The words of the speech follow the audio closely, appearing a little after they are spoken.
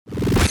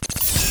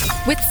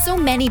With so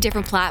many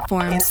different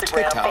platforms,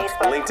 Instagram,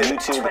 Facebook, LinkedIn,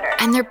 YouTube,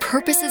 and their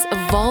purposes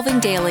evolving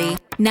daily,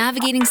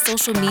 navigating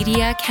social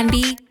media can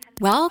be,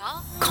 well,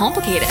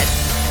 complicated.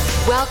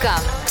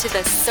 Welcome to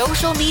the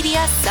Social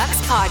Media Sucks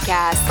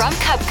podcast from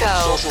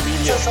Cupco.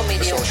 Social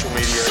media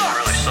really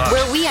sucks.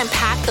 Where we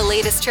unpack the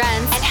latest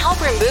trends and help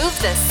remove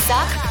the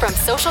suck from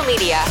social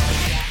media.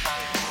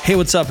 Hey,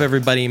 what's up,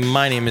 everybody?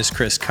 My name is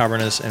Chris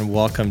Cabernas, and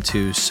welcome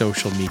to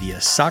Social Media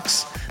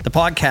Sucks, the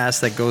podcast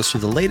that goes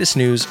through the latest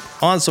news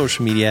on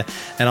social media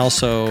and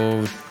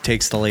also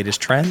takes the latest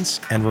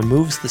trends and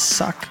removes the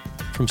suck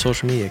from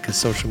social media, because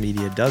social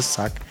media does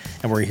suck,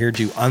 and we're here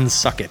to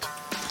unsuck it,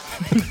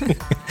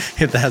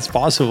 if that's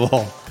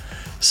possible.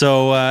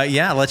 So,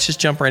 let's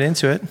just jump right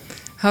into it.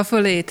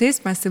 Hopefully it is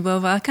possible.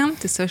 Welcome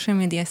to Social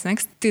Media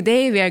Sucks.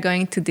 Today we are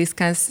going to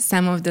discuss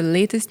some of the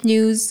latest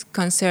news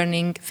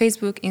concerning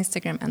Facebook,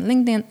 Instagram and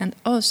LinkedIn, and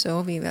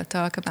also we will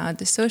talk about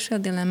The Social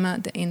Dilemma,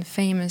 the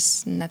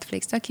infamous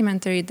Netflix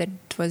documentary that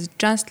was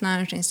just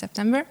launched in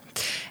September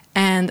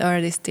and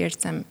already stirred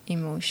some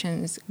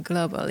emotions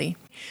globally.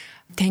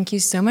 Thank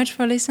you so much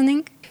for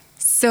listening.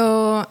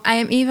 So I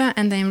am Eva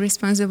and I am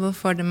responsible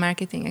for the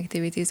marketing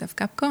activities of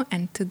Cupco,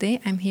 and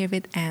today I'm here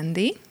with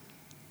Andy.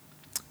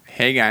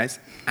 Hey guys,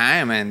 I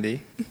am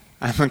Andy.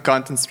 I'm a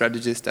content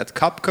strategist at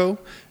Cupco,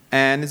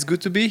 and it's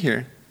good to be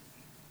here.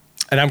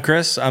 And I'm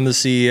Chris. I'm the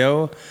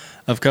CEO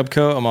of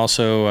Cupco. I'm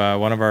also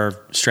one of our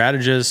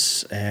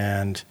strategists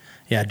and,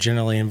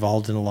 generally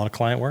involved in a lot of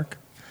client work.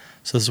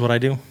 So this is what I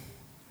do.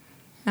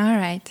 All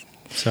right.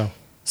 So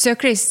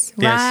Chris,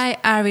 why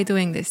are we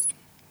doing this?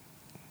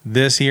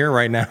 This here,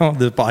 right now,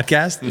 the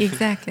podcast?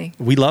 Exactly.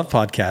 We love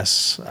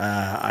podcasts.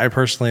 I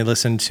personally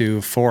listen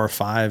to 4 or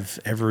 5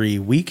 every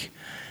week.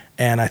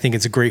 And I think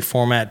it's a great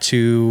format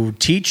to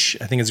teach.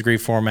 I think it's a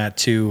great format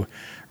to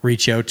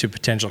reach out to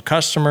potential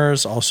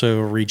customers, also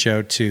reach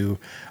out to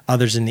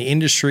others in the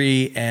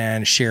industry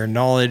and share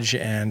knowledge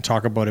and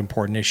talk about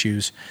important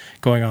issues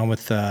going on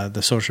with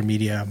the social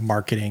media,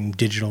 marketing,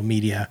 digital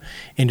media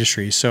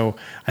industry. So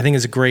I think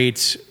it's a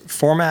great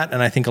format,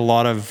 and I think a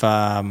lot of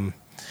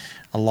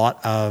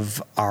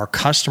our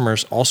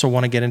customers also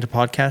want to get into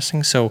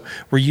podcasting. So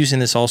we're using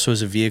this also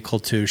as a vehicle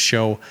to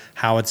show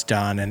how it's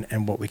done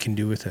and what we can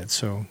do with it.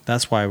 So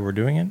that's why we're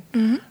doing it.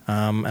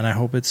 Mm-hmm. And I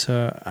hope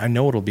I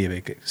know it'll be a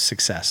big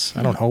success. Mm-hmm.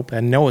 I don't hope,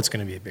 I know it's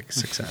going to be a big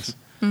success.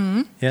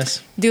 Mm-hmm.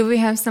 Yes. Do we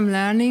have some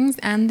learnings,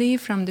 Andy,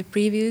 from the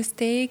previous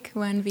take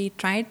when we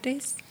tried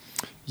this?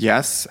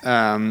 Yes.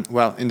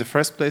 Well, in the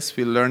first place,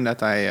 we learned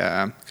that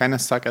I kind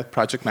of suck at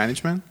project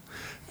management.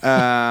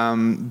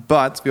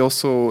 But we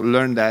also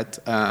learned that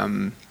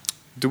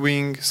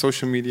doing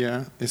social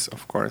media is,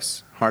 of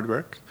course, hard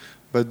work.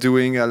 But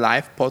doing a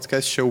live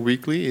podcast show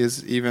weekly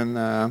is even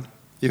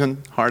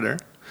harder.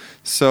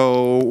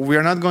 So we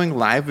are not going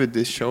live with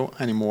this show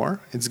anymore.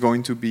 It's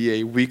going to be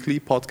a weekly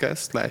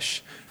podcast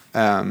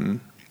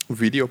 /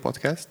 video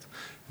podcast.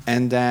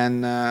 And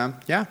then,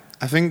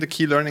 I think the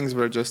key learnings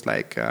were just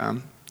like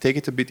take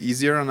it a bit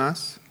easier on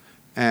us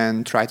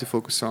and try to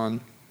focus on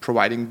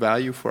providing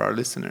value for our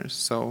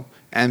listeners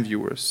and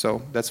viewers.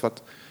 So that's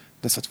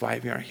why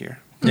we are here.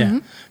 Yeah. Mm-hmm.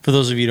 For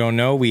those of you who don't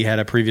know, we had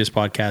a previous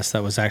podcast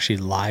that was actually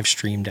live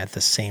streamed at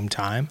the same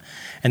time.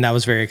 And that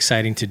was very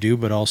exciting to do,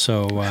 but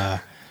also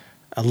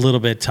a little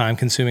bit time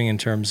consuming in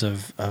terms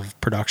of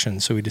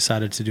production. So we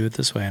decided to do it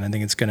this way. And I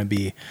think it's going to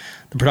be,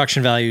 the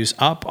production value is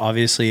up.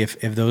 Obviously, if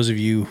those of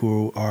you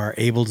who are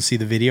able to see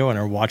the video and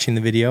are watching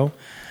the video,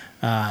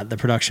 the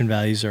production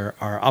values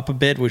are up a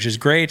bit, which is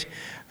great,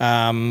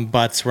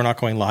 but we're not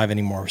going live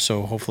anymore.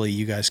 So hopefully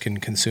you guys can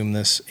consume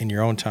this in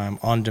your own time,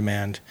 on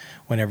demand,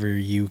 whenever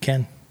you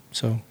can.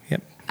 So,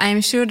 yep.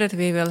 I'm sure that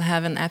we will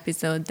have an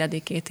episode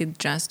dedicated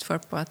just for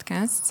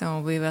podcasts.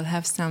 So we will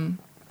have some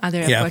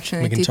other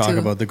opportunity we can talk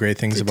about the great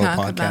things about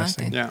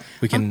podcasting.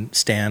 We can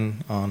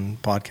stand on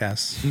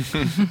podcasts.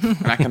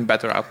 And I can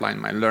better outline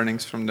my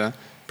learnings from the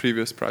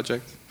previous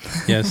project.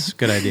 Yes,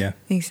 good idea.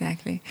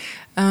 Exactly.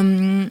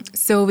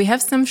 So we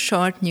have some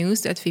short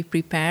news that we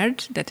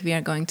prepared that we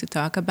are going to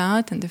talk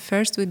about. And the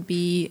first would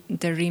be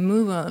the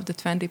removal of the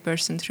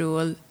 20%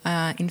 rule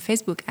in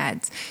Facebook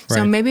ads. Right.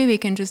 So maybe we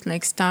can just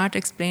start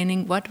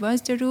explaining what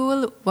was the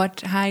rule,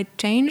 how it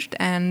changed,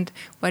 and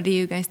what do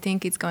you guys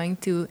think it's going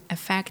to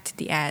affect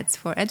the ads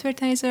for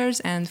advertisers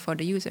and for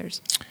the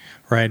users?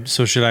 Right.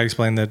 So should I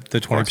explain the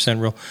 20%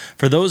 rule?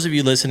 For those of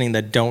you listening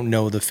that don't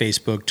know, the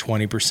Facebook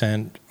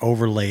 20%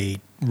 overlay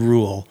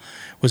rule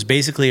was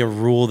basically a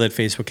rule that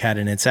Facebook had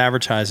in its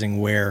advertising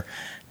where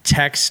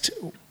text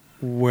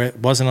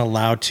wasn't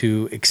allowed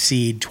to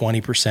exceed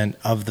 20%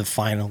 of the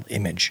final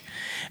image.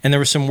 And there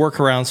were some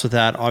workarounds with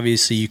that.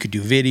 Obviously, you could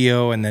do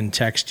video and then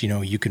text,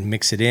 you could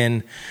mix it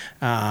in.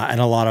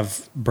 And a lot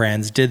of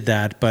brands did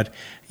that. But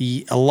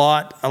a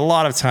lot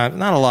of times,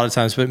 not a lot of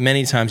times, but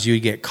many times you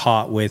would get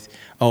caught with,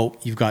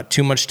 you've got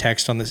too much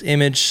text on this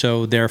image,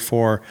 so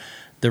therefore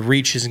the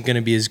reach isn't going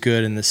to be as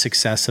good and the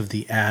success of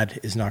the ad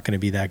is not going to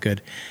be that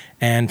good.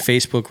 And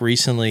Facebook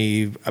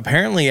recently,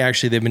 apparently,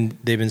 actually,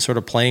 they've been sort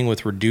of playing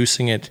with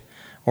reducing it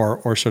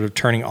or sort of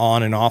turning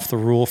on and off the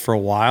rule for a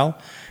while.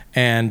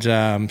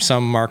 And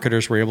some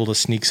marketers were able to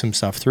sneak some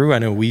stuff through. I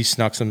know we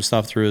snuck some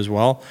stuff through as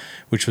well,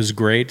 which was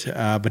great.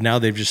 But now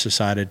they've just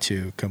decided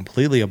to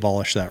completely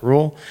abolish that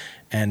rule.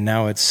 And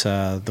now it's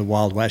the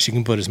Wild West. You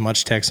can put as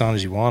much text on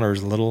as you want or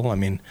as little. I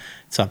mean,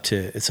 it's up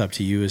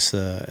to you as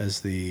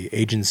the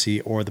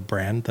agency or the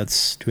brand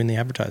that's doing the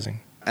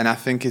advertising. And I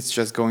think it's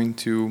just going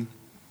to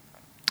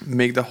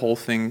make the whole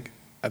thing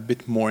a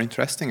bit more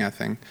interesting. I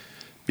think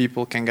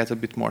people can get a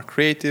bit more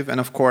creative, and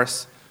of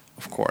course,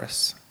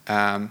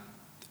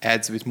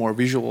 ads with more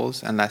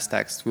visuals and less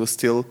text will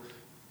still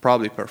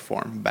probably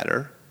perform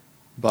better.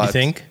 But you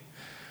think?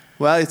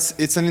 Well,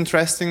 it's an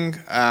interesting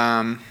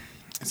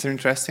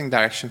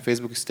direction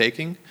Facebook is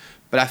taking,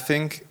 but I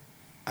think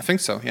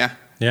so. Yeah.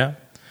 Yeah,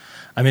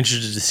 I'm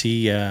interested to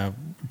see to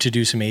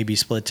do some A/B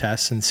split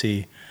tests and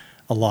see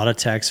a lot of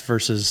text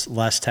versus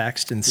less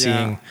text and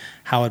seeing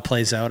how it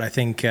plays out. I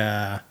think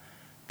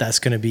that's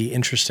going to be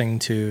interesting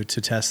to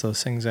test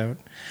those things out.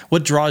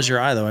 What draws your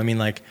eye, though? I mean,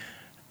 like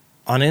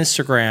on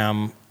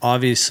Instagram,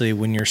 obviously,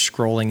 when you're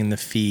scrolling in the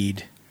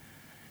feed,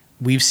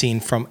 we've seen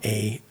from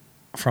a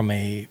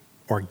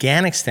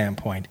organic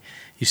standpoint,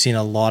 you've seen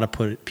a lot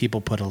of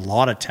people put a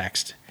lot of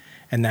text,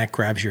 and that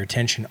grabs your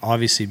attention.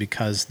 Obviously,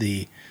 because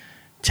the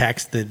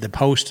text,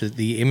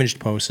 the imaged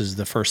post is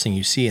the first thing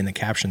you see, and the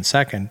caption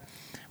second.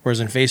 Whereas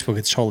in Facebook,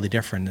 it's totally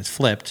different. It's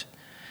flipped.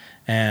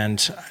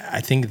 And I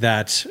think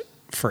that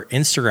for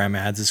Instagram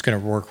ads, it's going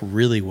to work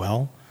really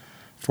well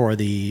for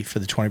the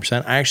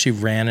 20%. I actually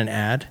ran an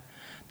ad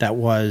that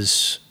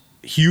was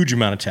a huge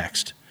amount of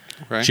text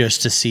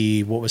just to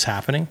see what was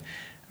happening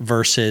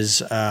versus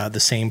the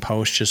same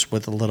post just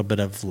with a little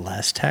bit of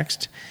less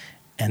text.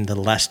 And the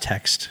less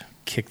text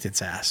kicked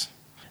its ass.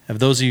 If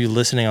those of you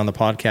listening on the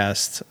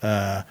podcast,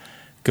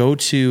 go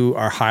to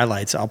our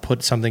highlights. I'll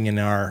put something in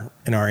our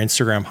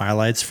Instagram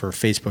highlights for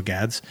Facebook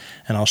ads,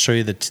 and I'll show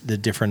you the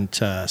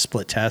different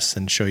split tests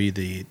and show you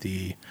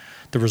the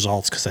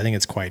results, because I think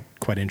it's quite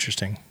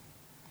interesting.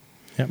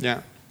 Yep.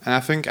 Yeah, and I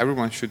think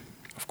everyone should,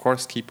 of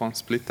course, keep on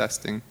split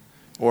testing.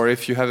 Or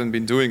if you haven't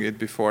been doing it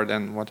before,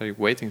 then what are you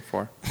waiting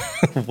for?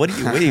 What are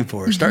you waiting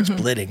for? Start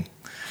splitting.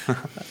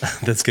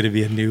 That's going to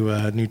be a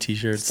new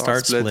T-shirt.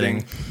 Start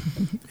splitting.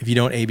 If you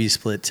don't A/B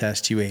split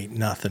test, you ain't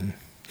nothing.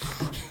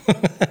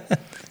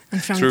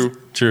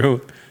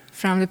 True.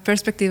 From the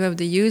perspective of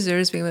the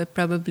users, we will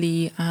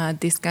probably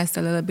discuss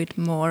a little bit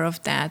more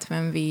of that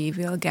when we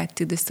will get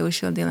to the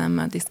social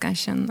dilemma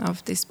discussion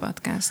of this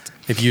podcast.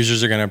 If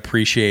users are going to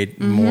appreciate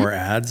more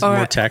ads,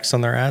 more text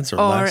on their ads, or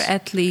less? Or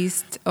at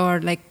least,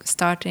 or like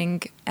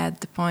starting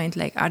at the point,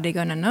 like, are they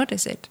going to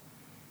notice it?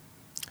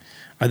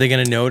 Are they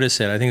going to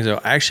notice it? I think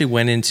so. I actually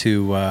went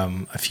into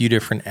a few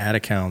different ad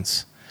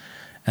accounts,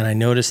 and I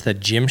noticed that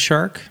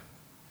Gymshark,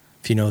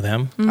 if you know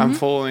them. I'm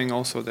following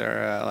also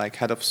their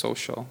head of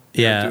social.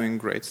 They're doing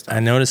great stuff. I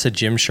noticed that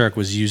Gymshark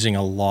was using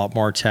a lot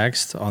more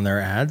text on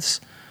their ads.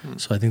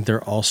 So I think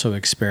they're also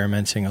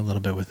experimenting a little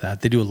bit with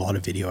that. They do a lot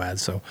of video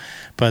ads, so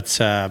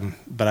but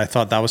I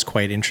thought that was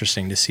quite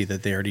interesting to see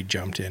that they already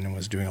jumped in and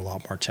was doing a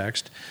lot more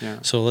text. Yeah.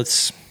 So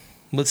let's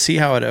see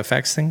how it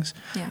affects things.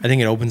 Yeah. I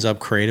think it opens up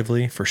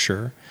creatively for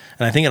sure.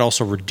 And I think it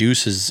also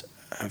reduces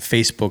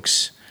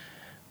Facebook's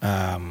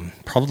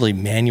probably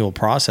manual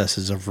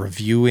processes of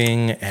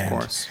reviewing, and of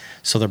course.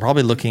 So they're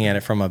probably looking at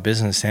it from a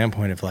business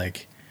standpoint of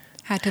like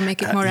how to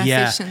make it more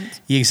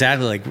efficient. Yeah,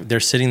 exactly. Like they're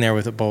sitting there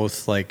with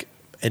both like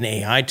an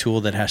AI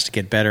tool that has to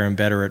get better and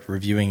better at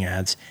reviewing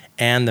ads,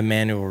 and the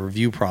manual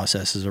review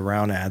processes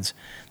around ads.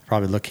 They're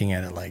probably looking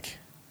at it like,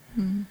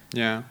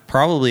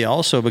 probably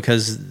also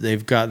because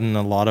they've gotten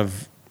a lot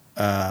of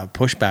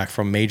pushback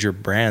from major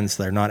brands.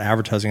 They're not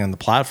advertising on the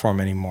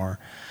platform anymore.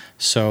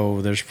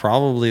 So there's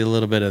probably a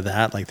little bit of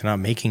that, like they're not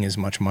making as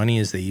much money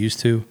as they used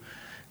to.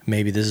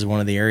 Maybe this is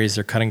one of the areas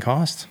they're cutting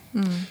costs.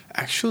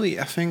 Actually,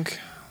 I think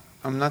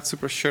I'm not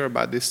super sure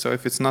about this, so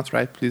if it's not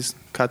right, please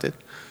cut it.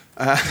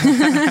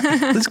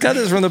 Let's cut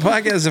this from the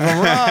podcast if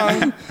I'm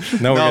wrong.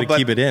 No, we're going to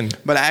keep it in.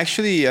 But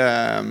actually,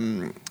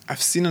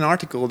 I've seen an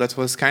article that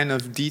was kind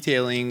of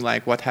detailing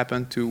like what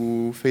happened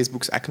to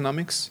Facebook's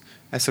economics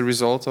as a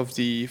result of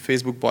the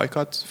Facebook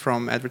boycott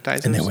from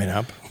advertisers. And they went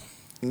up?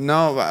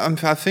 No,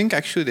 I think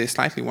actually they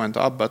slightly went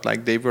up, but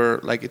like they were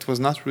like it was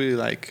not really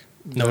like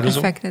noticeable.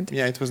 Affected.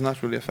 Yeah, it was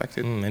not really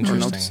affected or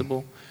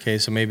noticeable. Okay,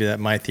 so maybe that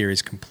my theory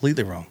is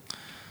completely wrong.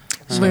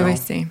 We will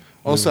see.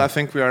 Also, I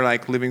think we are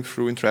like living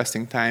through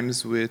interesting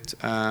times with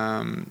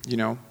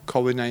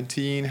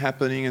COVID-19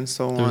 happening and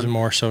so on. There's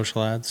more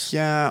social ads.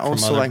 Yeah,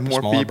 also like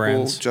more people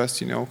brands.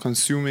 just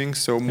consuming,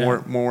 so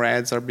more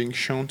ads are being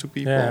shown to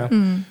people. Yeah,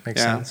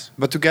 makes sense.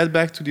 But to get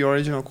back to the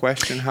original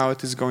question, how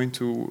it is going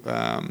to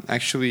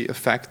actually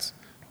affect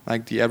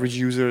like the average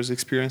user's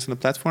experience on the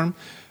platform,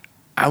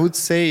 I would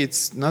say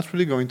it's not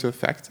really going to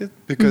affect it,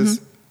 because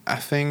I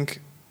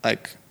think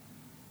like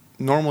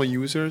normal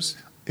users,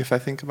 if I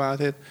think about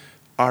it,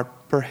 are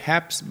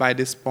perhaps by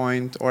this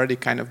point already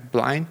kind of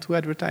blind to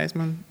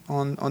advertisement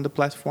on the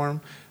platform.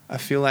 I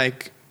feel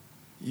like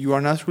you are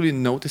not really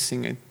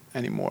noticing it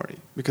anymore,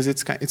 because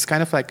it's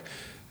kind of like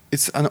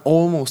it's an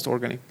almost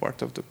organic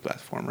part of the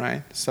platform,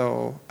 right?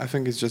 So I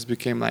think it's just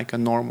became like a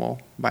normal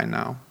by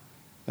now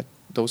that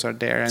those are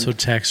there. And So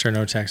text or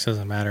no text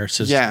doesn't matter. It's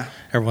just Yeah.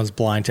 everyone's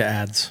blind to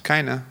ads.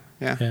 kinda,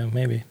 yeah. Yeah,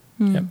 maybe.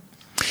 Yep.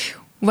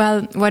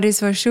 Well, what is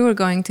for sure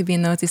going to be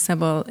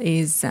noticeable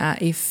is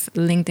if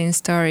LinkedIn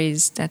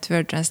stories that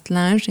were just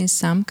launched in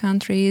some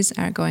countries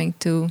are going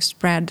to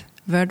spread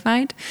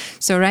worldwide.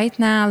 So right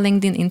now,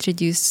 LinkedIn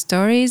introduced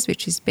stories,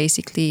 which is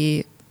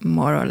basically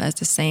more or less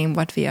the same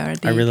what we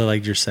already... I really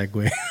liked your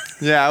segue.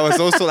 Yeah, I was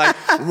also like,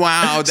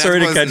 wow, that Sorry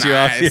to was cut you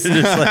off. nice.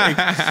 You're just like,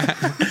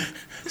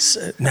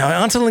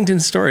 now on to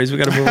LinkedIn stories. We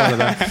got to move on to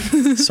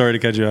that. Sorry to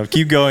cut you off.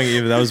 Keep going,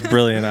 Eva. That was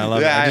brilliant. I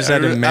love it. I just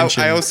had to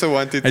mention. I also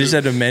wanted to. I just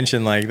had to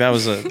mention, like, that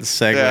was a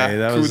segue. Yeah,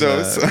 that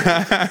kudos.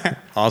 was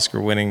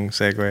Oscar-winning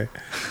segue.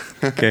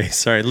 Okay,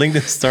 sorry.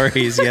 LinkedIn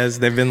stories, yes,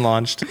 they've been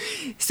launched.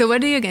 So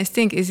what do you guys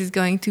think? Is it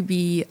going to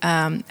be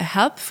a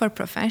help for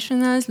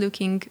professionals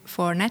looking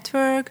for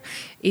network?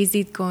 Is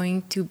it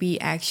going to be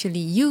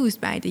actually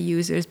used by the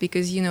users?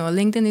 Because, you know,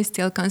 LinkedIn is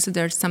still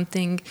considered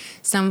something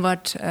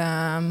somewhat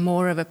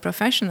more of a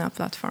professional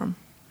platform.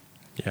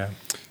 Yeah.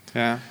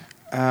 Yeah.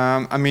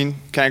 I mean,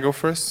 can I go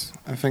first?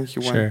 I think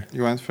you Sure.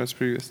 went first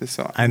previously.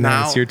 So I know,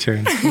 now it's your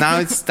turn. Now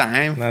it's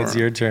time. Now it's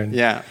your turn.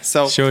 Yeah.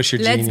 So Show us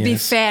your Let's genius. be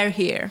fair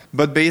here.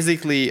 But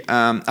basically,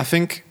 I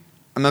think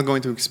I'm not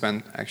going to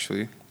expand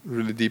actually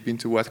really deep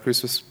into what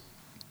Chris was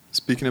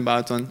speaking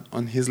about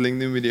on his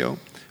LinkedIn video,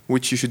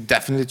 which you should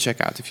definitely check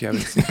out if you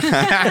haven't seen.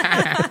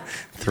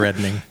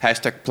 Threatening.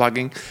 Hashtag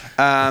plugging.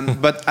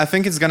 But I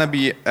think it's going to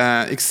be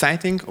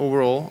exciting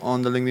overall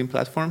on the LinkedIn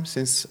platform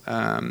since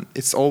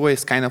it's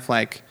always kind of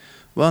like,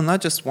 well,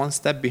 not just one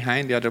step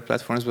behind the other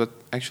platforms, but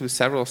actually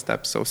several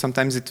steps. So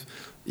sometimes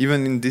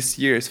even in this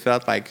year, it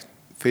felt like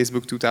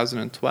Facebook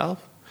 2012.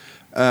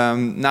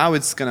 Now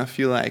it's going to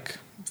feel like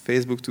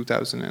Facebook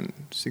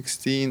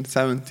 2016,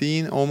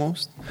 17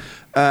 almost.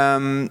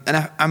 And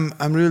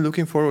I'm really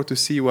looking forward to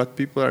see what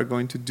people are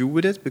going to do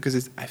with it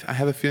because I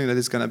have a feeling that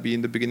it's going to be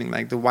in the beginning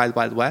like the wild,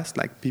 wild west.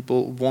 Like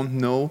people won't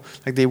know,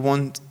 like they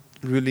won't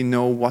really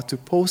know what to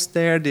post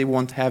there. They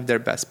won't have their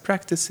best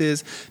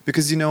practices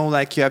because, you know,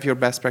 like you have your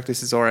best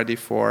practices already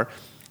for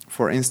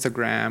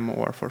Instagram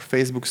or for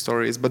Facebook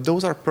stories, but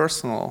those are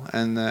personal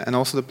and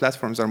also the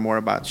platforms are more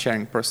about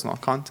sharing personal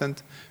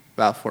content,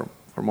 well, for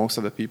most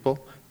of the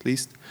people at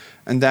least.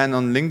 And then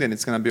on LinkedIn,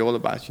 it's going to be all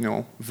about, you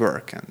know,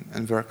 work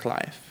and work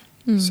life.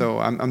 So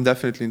I'm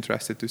definitely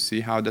interested to see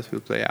how that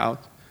will play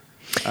out.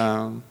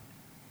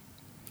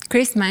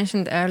 Chris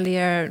mentioned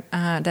earlier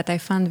that I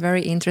found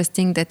very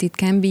interesting that it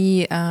can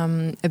be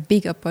a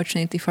big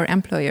opportunity for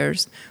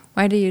employers.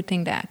 Why do you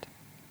think that?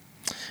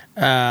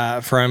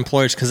 For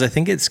employers, because I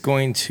think it's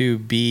going to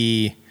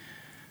be,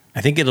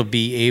 I think it'll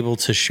be able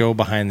to show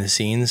behind the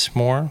scenes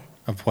more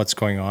of what's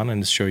going on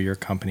and to show your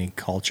company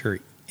culture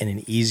in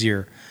an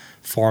easier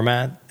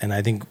format. And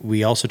I think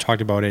we also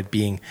talked about it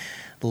being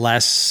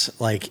less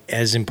like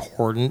as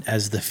important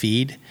as the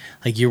feed.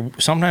 Like you're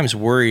sometimes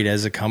worried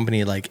as a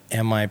company, like,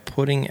 am I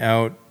putting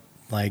out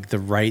like the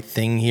right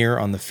thing here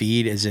on the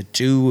feed? Is it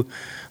too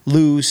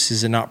loose?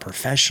 Is it not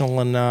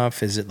professional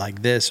enough? Is it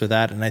like this or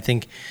that? And I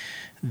think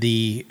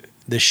the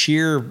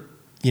sheer,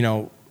 you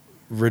know,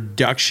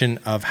 reduction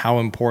of how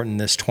important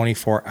this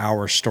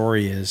 24-hour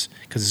story is,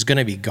 because it's going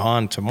to be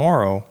gone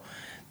tomorrow,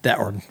 that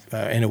or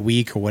in a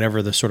week or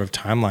whatever the sort of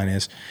timeline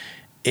is,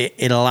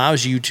 it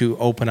allows you to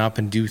open up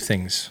and do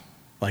things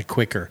like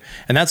quicker.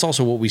 And that's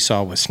also what we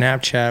saw with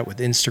Snapchat, with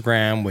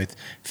Instagram, with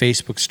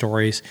Facebook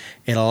stories.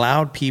 It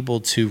allowed people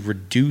to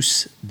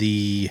reduce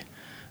the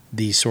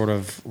sort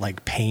of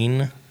like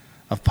pain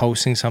of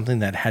posting something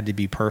that had to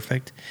be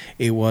perfect.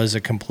 It was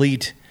a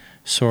complete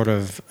sort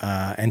of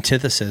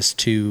antithesis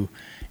to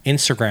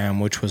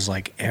Instagram, which was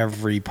like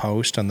every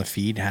post on the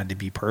feed had to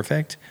be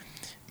perfect.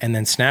 And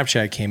then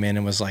Snapchat came in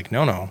and was like,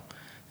 no,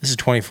 this is a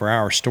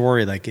 24-hour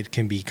story. Like it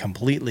can be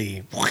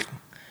completely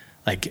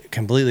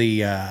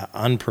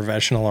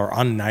unprofessional or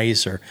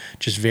unnice or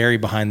just very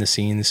behind the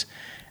scenes.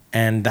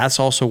 And that's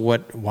also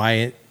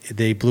why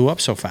they blew up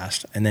so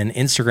fast. And then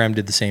Instagram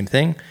did the same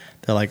thing.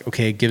 They're like,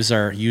 okay, it gives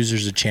our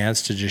users a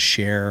chance to just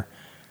share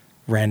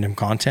random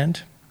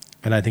content.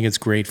 And I think it's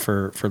great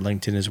for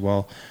LinkedIn as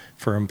well,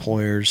 for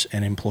employers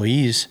and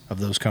employees of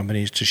those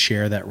companies to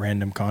share that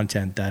random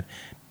content that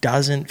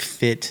doesn't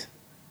fit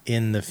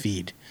in the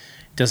feed.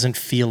 Doesn't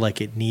feel like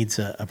it needs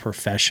a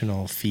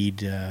professional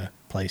feed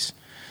place.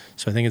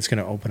 So I think it's going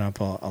to open up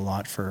a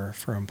lot for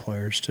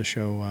employers to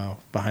show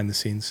behind the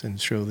scenes and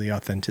show the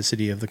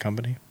authenticity of the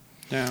company.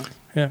 Yeah.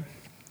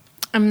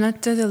 I'm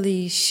not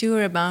totally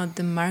sure about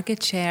the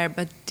market share,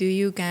 but can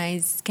you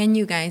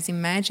guys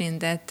imagine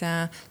that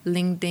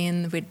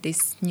LinkedIn with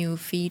this new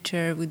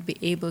feature would be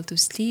able to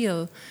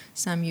steal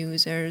some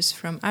users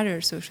from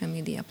other social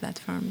media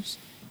platforms?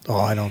 Oh,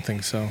 I don't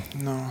think so.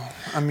 No,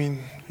 I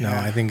mean... No,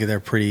 yeah. I think they're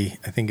pretty...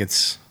 I think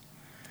it's...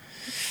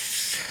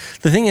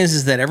 The thing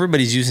is that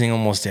everybody's using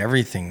almost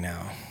everything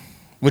now,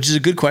 which is a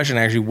good question,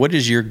 actually. What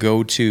is your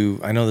go-to...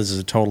 I know this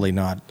is totally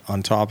not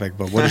on topic,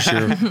 but what is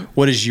your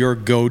what is your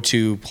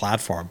go-to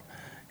platform?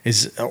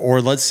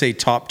 or let's say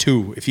top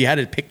 2. If you had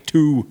to pick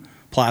 2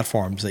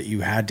 platforms that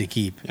you had to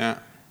keep,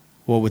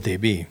 what would they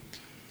be?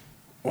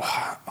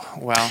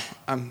 Well,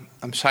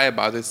 I'm shy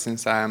about it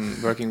since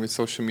I'm working with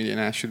social media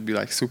and I should be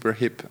like super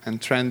hip and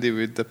trendy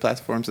with the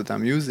platforms that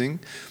I'm using.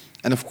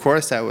 And of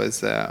course, I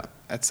was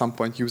at some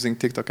point using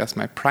TikTok as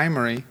my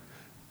primary,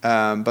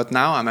 but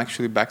now I'm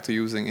actually back to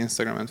using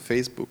Instagram and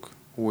Facebook,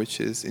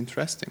 which is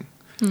interesting.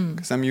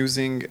 Because I'm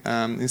using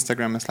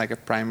Instagram as like a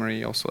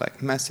primary, also like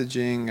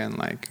messaging and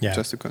like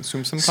just to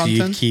consume some content.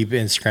 So you keep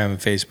Instagram and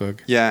Facebook.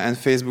 Yeah, and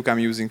Facebook I'm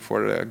using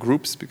for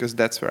groups because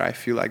that's where I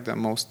feel like the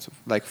most,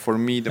 like for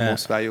me, the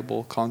most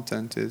valuable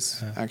content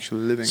is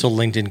actually living. So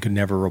LinkedIn could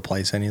never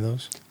replace any of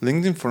those?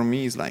 LinkedIn for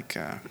me is like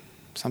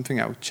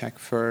something I would check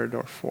third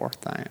or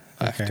fourth time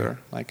after.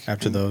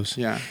 After those?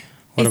 Yeah.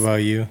 What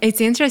about you? It's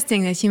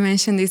interesting that you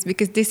mentioned this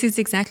because this is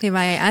exactly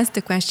why I asked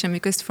the question.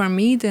 Because for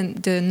me,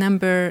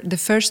 the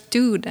first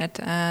 2 that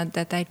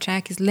I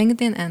track is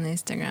LinkedIn and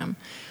Instagram.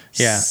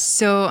 Yeah.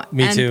 So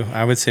me too.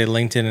 I would say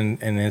LinkedIn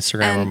and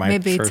Instagram are my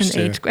maybe first it's an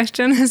 2. age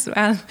question as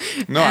well.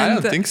 No, I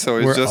don't think so.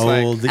 It's We're just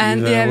old. like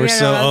We're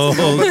so old.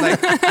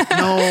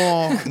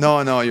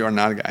 no, you're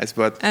not, guys.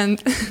 But I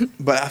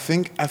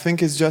think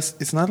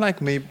it's not like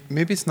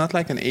maybe it's not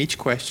like an age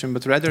question,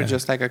 but rather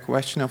just like a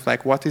question of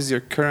like what is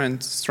your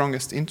current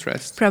strongest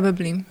interest?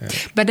 Probably. Yeah.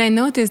 But I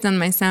noticed on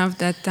myself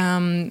that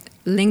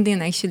LinkedIn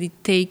actually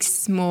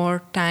takes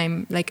more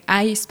time. Like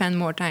I spend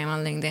more time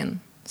on LinkedIn.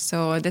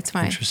 So that's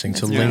why. Interesting.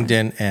 So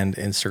LinkedIn and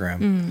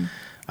Instagram.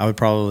 I would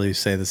probably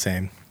say the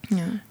same.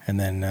 Yeah. And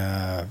then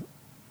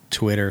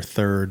Twitter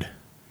 3rd,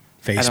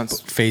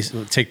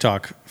 Facebook,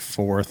 TikTok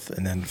 4th,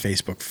 and then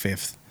Facebook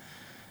 5th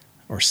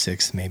or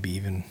 6th, maybe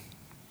even.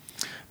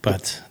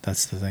 But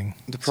that's the thing.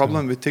 The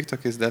problem with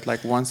TikTok is that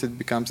like once it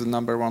becomes the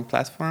number 1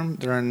 platform,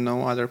 there are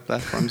no other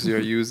platforms you're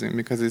using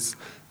because it's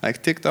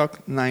like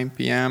TikTok 9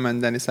 p.m.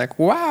 and then it's like,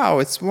 wow,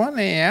 it's 1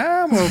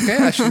 a.m. Okay,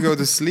 I should go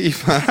to sleep.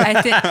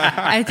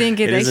 I think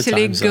it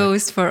actually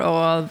goes suck. for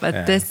all,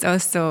 but that's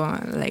also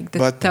like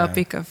the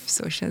topic of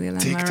social dilemma,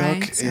 TikTok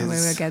right? So we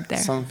will get there.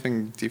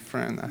 Something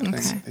different, I think.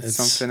 It's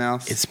something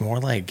else. It's more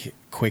like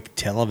quick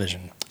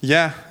television.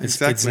 Yeah,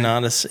 exactly. It's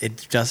not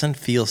it doesn't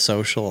feel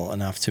social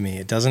enough to me.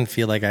 It doesn't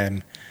feel like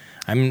I'm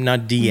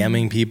not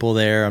DMing people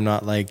there. I'm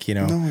not like,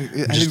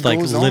 just like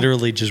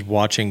literally just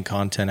watching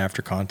content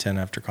after content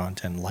after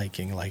content,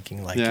 liking.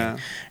 Yeah.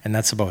 And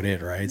that's about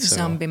it, right?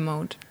 Zombie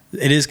mode.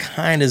 It is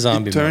kind of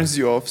zombie mode. It turns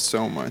you off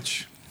so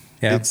much.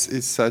 Yeah.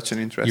 It's such an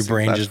interesting Your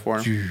brain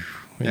platform.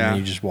 And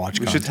you just watch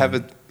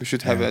content. We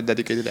should have a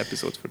dedicated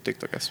episode for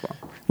TikTok as well.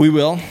 We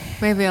will.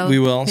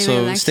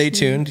 So stay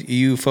tuned.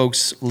 You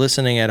folks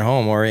listening at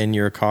home or in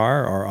your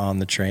car or on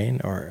the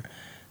train or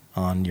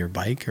on your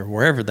bike or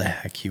wherever the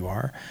heck you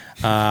are,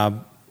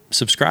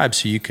 subscribe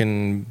so you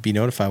can be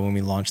notified when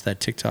we launch that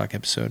TikTok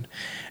episode.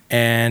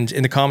 And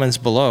in the comments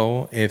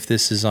below, if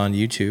this is on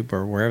YouTube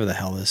or wherever the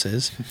hell this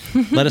is,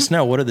 let us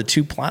know what are the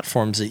 2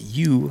 platforms that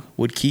you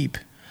would keep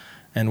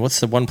and what's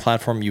the 1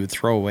 platform you would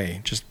throw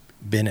away. Just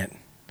bin it.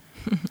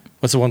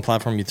 What's the 1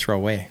 platform you'd throw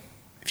away?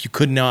 If you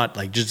could not,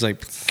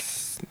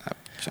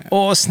 Snapchat.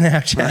 Oh,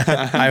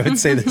 Snapchat. I would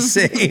say the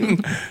same.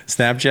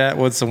 Snapchat,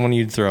 what's the one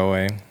you'd throw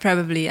away?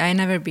 Probably. I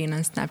never been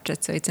on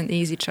Snapchat, so it's an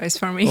easy choice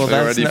for me. Well, I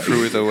already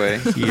threw it away.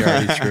 He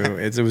already threw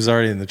it. It was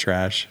already in the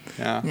trash.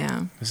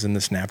 Yeah. It was in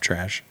the Snap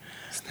trash.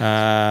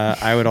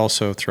 I would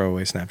also throw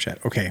away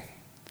Snapchat. Okay.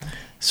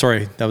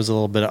 Sorry, that was a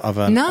little bit of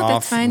an off-road.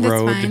 That's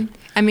fine.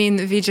 I mean,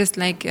 we just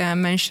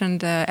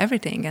mentioned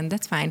everything, and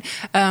that's fine.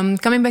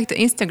 Coming back to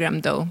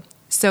Instagram, though.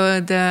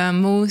 So the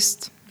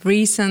most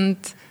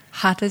recent,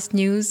 hottest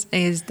news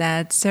is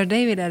that Sir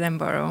David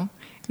Attenborough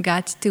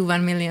got to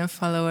 1 million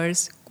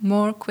followers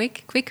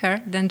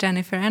quicker than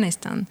Jennifer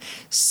Aniston.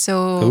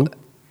 So... Who?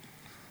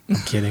 I'm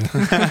kidding.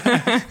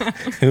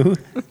 Who?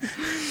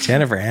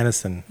 Jennifer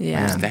Aniston.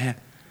 Yeah. Who's that?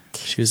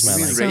 She was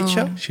my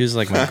Rachel? She was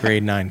like my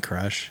grade 9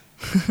 crush.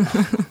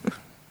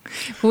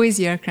 Who is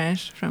your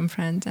crush from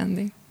Friends,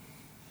 Andy?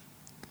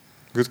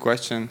 Good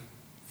question.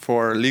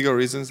 For legal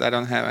reasons, I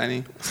don't have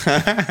any.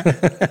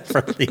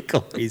 For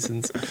legal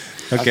reasons.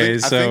 Okay, I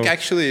think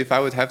actually if I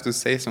would have to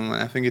say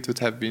someone, I think it would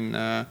have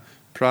been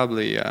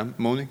probably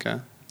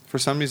Monica. For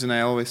some reason,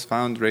 I always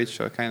found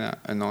Rachel kind of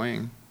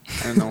annoying.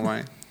 I don't know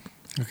why.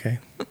 Okay.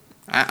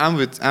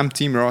 I'm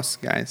Team Ross,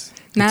 guys.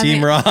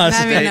 Team Ross.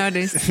 Now we know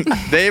this.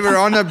 They were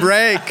on a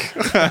break.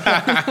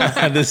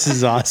 This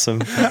is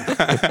awesome.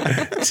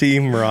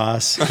 Team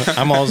Ross.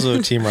 I'm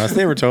also Team Ross.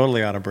 They were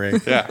totally on a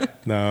break. Yeah.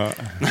 No.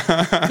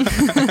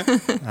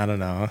 I don't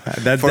know.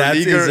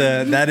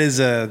 That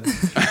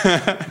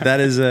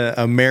is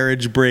a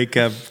marriage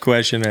breakup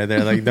question right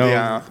there. Like,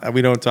 no,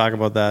 we don't talk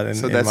about that.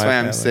 So that's why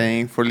I'm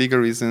saying, for legal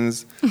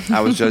reasons,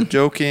 I was just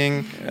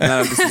joking. None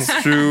of this is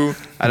true.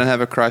 I don't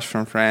have a crush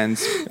from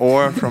Friends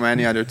or from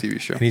any other TV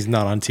show. And he's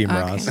not on Team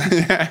Ross.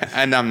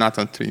 And I'm not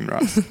on Team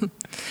Ross.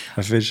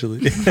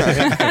 Officially.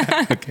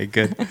 Okay,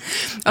 good.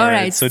 All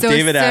right. So Sir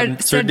David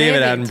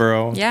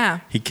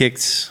Attenborough, he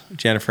kicked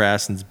Jennifer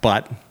Aniston's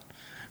butt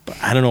But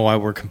I don't know why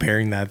we're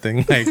comparing that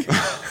thing. Like,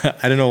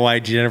 I don't know why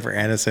Jennifer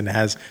Aniston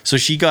has. So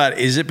she got.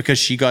 Is it because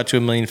she got to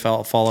 1 million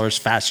followers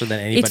faster than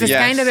anybody? It was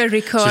kind of a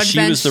record. So she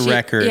was the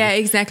record. Yeah,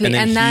 exactly. And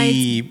then now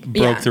he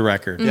broke the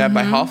record. Yeah,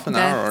 by half an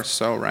That- hour or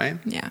so, right?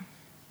 Yeah.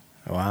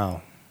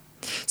 Wow.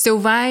 So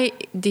why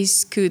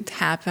this could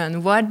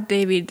happen? What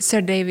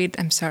Sir David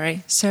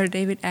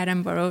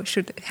Attenborough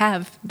should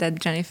have that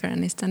Jennifer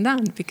Aniston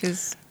done?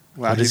 Because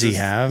Well, What does he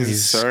have? He's a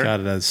He's sir. got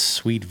a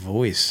sweet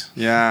voice.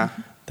 Yeah.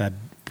 That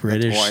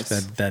British, voice.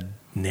 that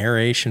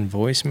narration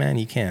voice, man.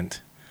 You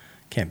can't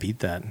beat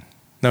that.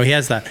 No, he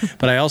has that.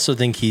 But I also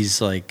think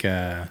he's like,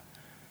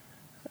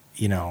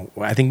 you know,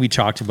 I think we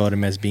talked about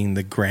him as being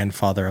the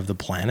grandfather of the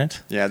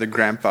planet. Yeah, the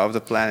grandpa of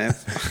the planet.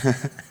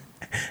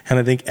 And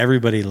I think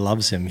everybody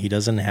loves him. He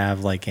doesn't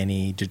have like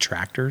any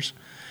detractors.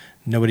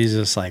 Nobody's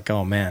just like,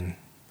 oh man,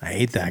 I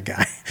hate that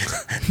guy.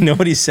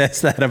 Nobody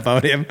says that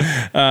about him.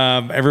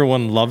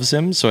 Everyone loves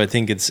him. So I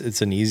think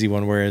it's an easy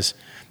one. Whereas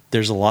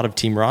there's a lot of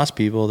Team Ross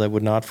people that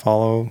would not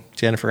follow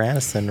Jennifer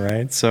Aniston,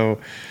 right? So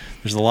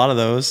there's a lot of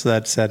those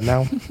that said,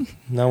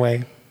 no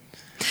way.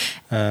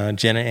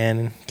 Jenna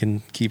Ann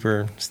can keep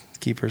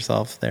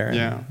herself there.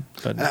 Yeah.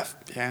 But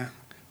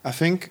I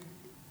think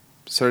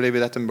Sir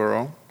David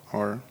Attenborough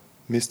or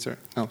Sir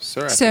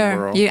Sir,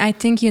 Attenborough. I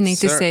think you need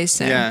to say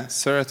Sir. Yeah,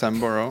 Sir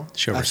Attenborough.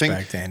 Show I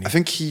respect, think, Andy. I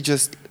think he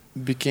just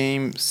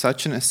became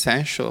such an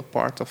essential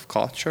part of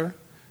culture.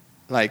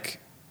 Like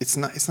it's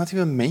not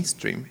even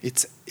mainstream.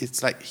 It's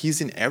like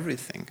he's in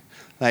everything.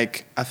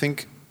 Like I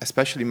think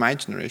especially my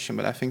generation,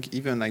 but I think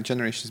even like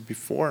generations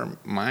before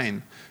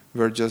mine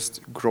were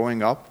just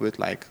growing up with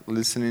like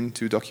listening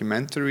to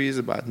documentaries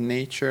about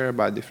nature,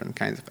 about different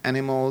kinds of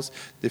animals,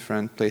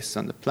 different places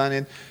on the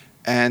planet,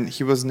 and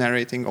he was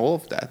narrating all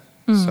of that.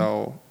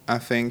 So I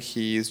think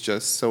he is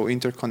just so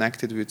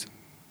interconnected with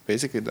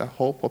basically the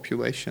whole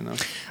population of.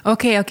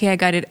 Okay, I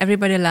got it.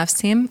 Everybody loves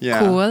him. Yeah.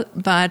 Cool.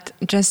 But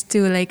just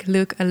to like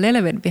look a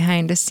little bit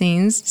behind the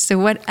scenes. So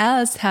what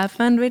else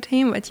happened with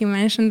him? What you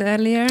mentioned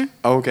earlier?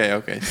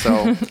 Okay.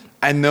 So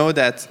I know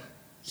that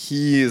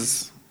he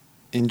is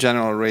in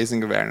general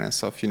raising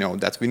awareness of,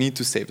 that we need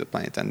to save the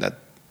planet and that,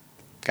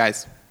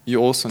 guys,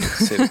 you also need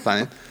to save the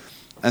planet.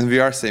 And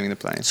we are saving the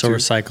planet. so too.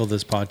 recycle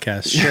this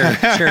podcast.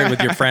 Share it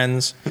with your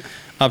friends.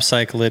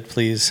 Upcycle it,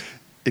 please.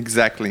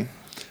 Exactly.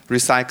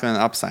 Recycle and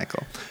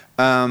upcycle.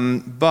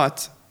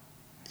 But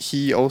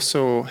he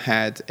also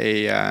had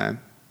a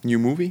new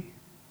movie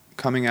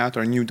coming out,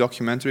 or a new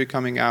documentary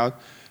coming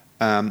out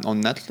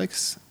on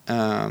Netflix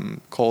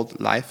called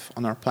Life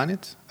on Our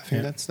Planet. I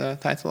think that's the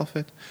title of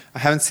it. I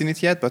haven't seen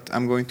it yet, but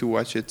I'm going to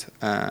watch it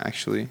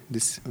actually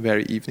this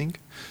very evening.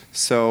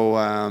 So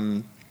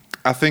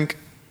I think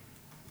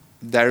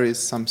there is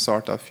some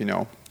sort of,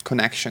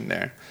 connection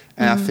there.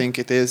 And I think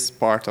it is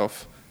part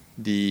of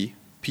the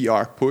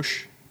PR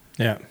push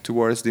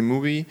towards the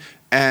movie.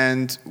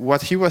 And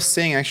what he was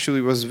saying actually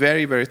was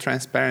very, very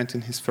transparent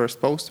in his first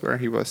post, where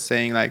he was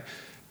saying like,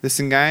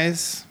 listen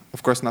guys,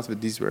 of course not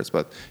with these words,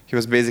 but he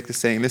was basically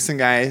saying, listen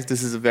guys,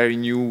 this is a very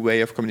new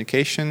way of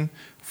communication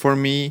for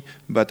me,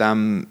 but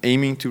I'm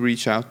aiming to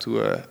reach out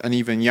to an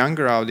even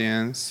younger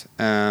audience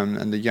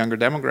and a younger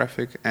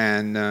demographic.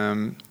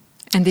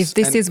 And if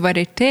this is what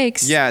it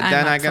takes, then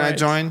I'm up going for to it.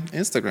 join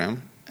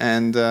Instagram.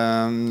 And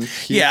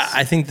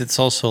I think that's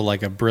also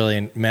like a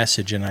brilliant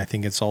message, and I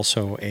think it's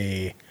also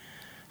a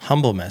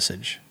humble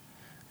message,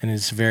 and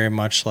it's very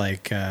much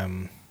like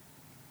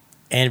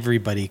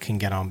everybody can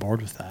get on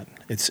board with that.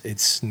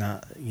 It's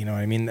not, you know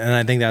what I mean? And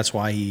I think that's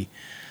why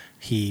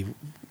he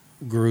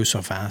grew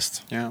so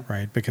fast,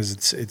 right?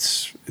 Because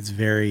it's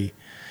very,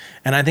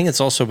 and I think it's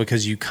also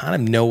because you kind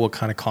of know what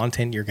kind of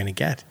content you're going to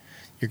get.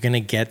 You're going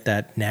to get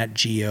that Nat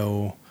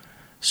Geo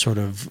sort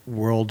of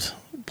world,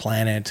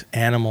 planet,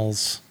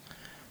 animals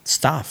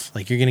stuff.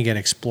 Like you're going to get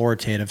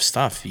explorative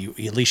stuff.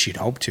 At least you'd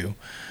hope to.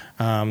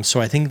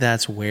 So I think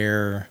that's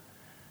where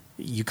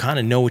you kind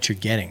of know what you're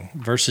getting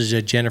versus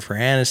a Jennifer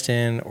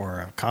Aniston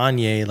or a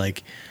Kanye.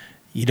 Like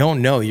you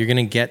don't know. You're going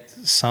to get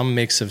some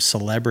mix of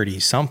celebrity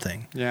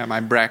something. Yeah, my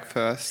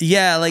breakfast.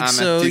 Yeah, like I'm at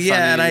so.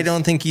 Yeah, and I Tiffany's.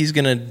 don't think he's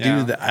going to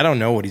do that. I don't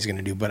know what he's going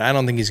to do, but I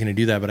don't think he's going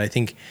to do that. But I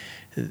think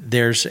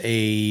there's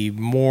a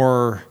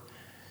more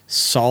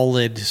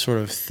solid sort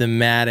of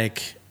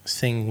thematic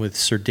thing with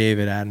Sir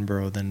David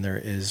Attenborough than there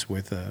is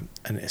with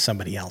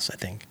somebody else, I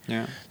think.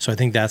 Yeah. So I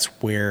think that's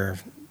where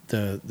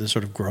the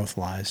sort of growth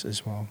lies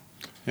as well.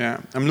 Yeah,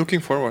 I'm looking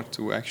forward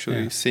to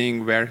actually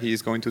seeing where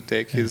he's going to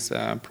take his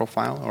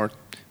profile or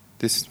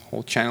this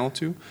whole channel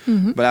to.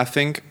 But I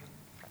think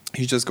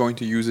he's just going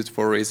to use it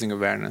for raising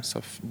awareness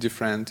of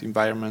different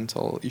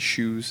environmental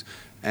issues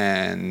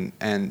and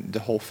the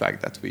whole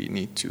fact that we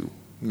need to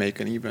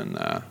make an even,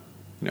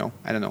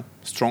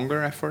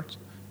 stronger effort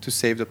to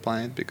save the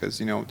planet because,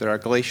 there are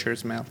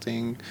glaciers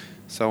melting,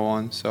 so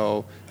on.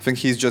 So I think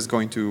he's just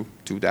going to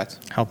do that.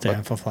 Help to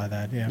amplify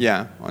that,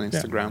 Yeah, on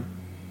Instagram.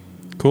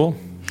 Cool.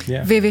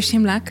 Yeah. We wish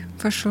him luck,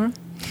 for sure.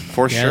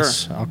 For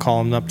Yes, sure. I'll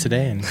call him up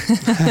today and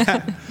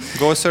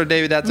Go Sir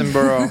David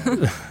Attenborough.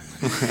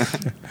 All We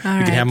can have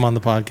right. him on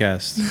the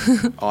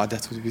podcast. Oh,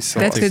 that would be so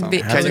That awesome. would be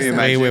Can you awesome.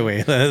 imagine?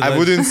 Wait. I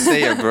wouldn't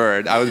say a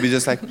word. I would be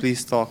just like,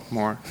 please talk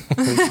more.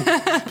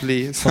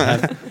 Please.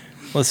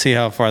 Let's see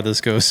how far this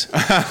goes.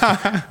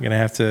 We're gonna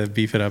have to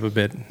beef it up a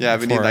bit. Yeah,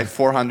 we need for- like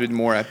 400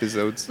 more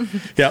episodes.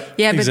 Yep.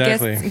 Yeah, but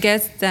exactly.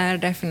 guests are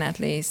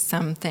definitely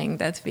something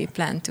that we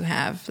plan to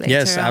have later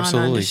Yes, on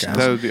absolutely, the show. guys.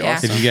 That would be Yeah.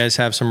 awesome. If you guys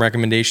have some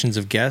recommendations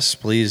of guests,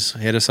 please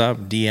hit us up,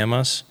 DM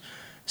us,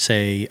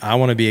 say I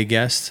want to be a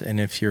guest, and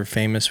if you're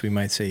famous, we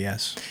might say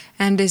yes.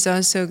 And this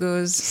also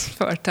goes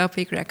for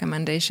topic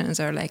recommendations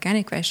or like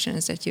any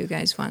questions that you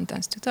guys want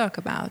us to talk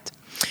about.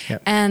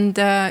 Yep. And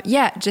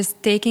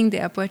just taking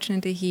the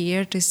opportunity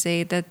here to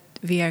say that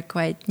we are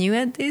quite new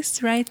at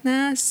this right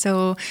now.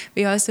 So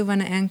we also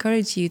want to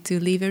encourage you to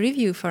leave a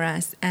review for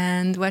us.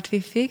 And what we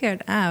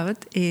figured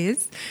out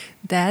is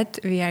that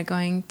we are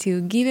going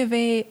to give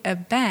away a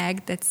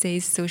bag that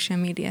says social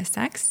media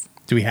sucks.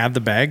 Do we have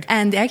the bag?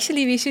 And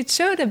actually, we should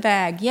show the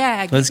bag.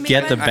 Yeah. Let's give me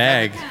get the one.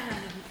 bag.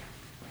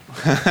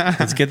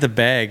 Let's get the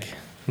bag.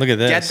 Look at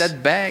this. Get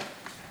that back.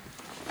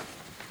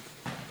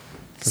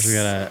 First we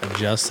gotta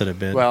adjust it a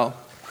bit. Well,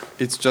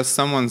 it's just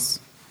someone's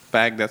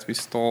bag that we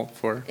stole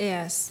for.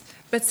 Yes.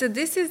 But so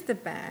this is the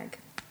bag.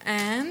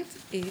 And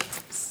it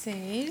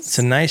says. It's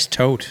a nice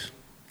tote,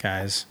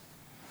 guys.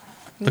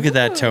 Look at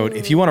that tote.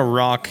 If you want to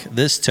rock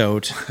this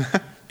tote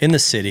in the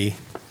city,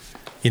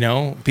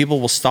 people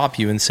will stop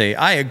you and say,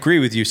 I agree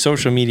with you,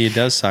 social media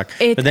does suck.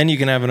 But then you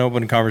can have an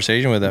open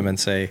conversation with them and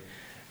say,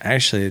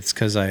 actually, it's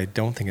because I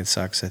don't think it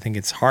sucks. I think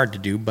it's hard to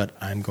do, but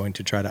I'm going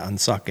to try to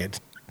unsuck it.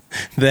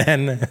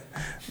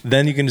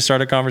 Then you can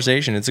start a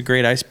conversation. It's a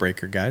great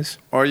icebreaker, guys.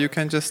 Or you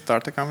can just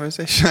start a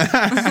conversation.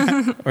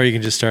 Or you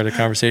can just start a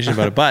conversation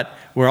about it. But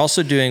we're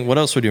also doing, what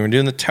else we're doing? We're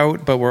doing the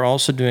tote, but we're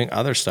also doing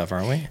other stuff,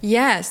 aren't we?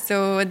 Yeah,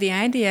 so the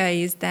idea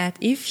is that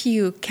if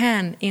you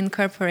can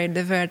incorporate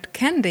the word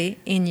candy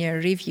in your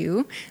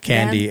review.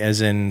 Candy, then-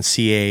 as in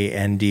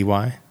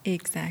CANDY.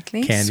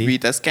 Exactly. Candy.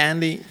 Sweet as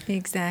candy.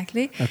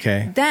 Exactly.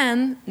 Okay.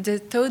 Then the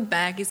tote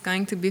bag is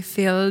going to be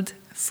filled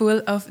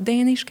full of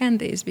Danish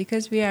candies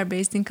because we are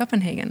based in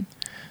Copenhagen.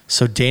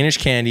 So Danish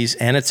candies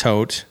and a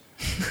tote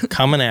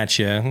coming at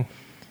you.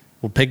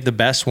 We'll pick the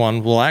best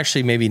one. We'll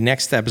actually, maybe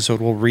next episode,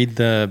 we'll read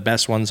the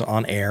best ones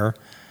on air.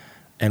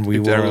 And we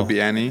If there will be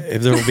any.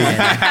 If there will be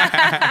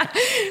any.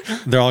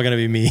 They're all going to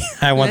be me.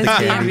 I want the Let's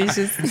be candy.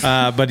 ambitious.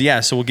 But yeah,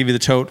 so we'll give you the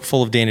tote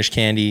full of Danish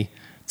candy.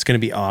 It's going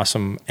to be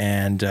awesome.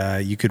 And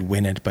you could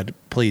win it. But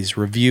please,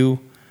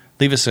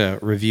 leave us a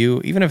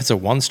review. Even if it's a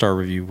 1-star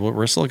review,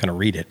 we're still going to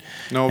read it.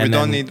 No, we And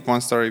don't then- need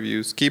 1-star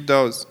reviews. Keep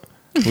those.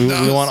 we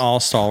want all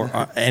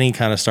star, any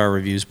kind of star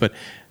reviews, but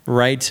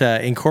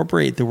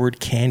incorporate the word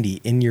candy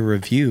in your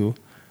review,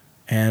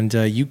 and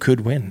you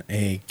could win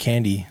a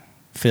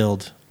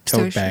candy-filled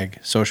tote bag.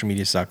 Social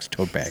media sucks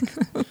tote bag.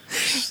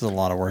 There's a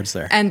lot of words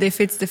there. And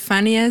if it's the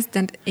funniest,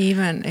 then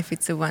even if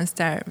it's a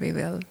 1-star, we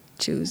will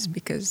choose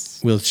because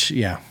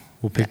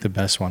We'll pick the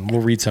best one.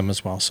 We'll read some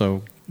as well.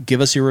 So give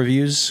us your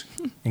reviews.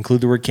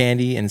 Include the word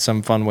candy in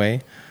some fun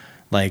way,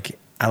 like.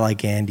 I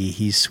like Andy.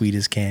 He's sweet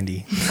as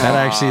candy. That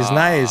actually is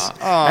nice.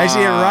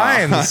 Actually, it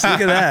rhymes.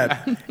 Look at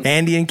that.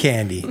 Andy and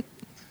candy.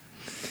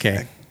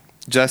 Okay.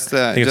 Just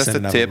I think I've just said a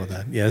enough tip. about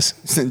that. Yes.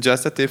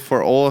 Just a tip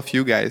for all of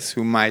you guys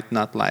who might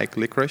not like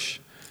licorice.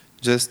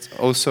 Just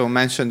also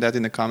mention that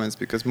in the comments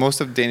because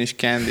most of Danish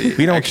candy.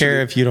 We don't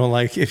care if you don't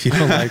like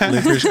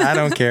licorice. I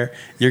don't care.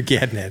 You're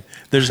getting it.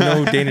 There's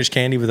no Danish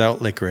candy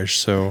without licorice,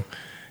 so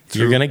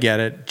you're gonna get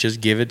it. Just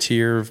give it to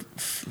your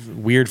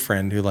weird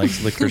friend who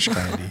likes licorice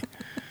candy.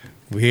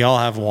 We all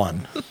have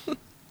one.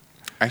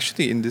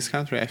 Actually, in this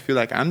country, I feel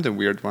like I'm the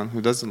weird one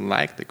who doesn't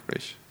like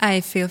licorice.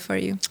 I feel for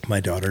you. My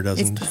daughter It's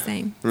doesn't. the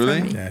same. for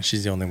Really? me. Yeah,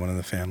 she's the only one in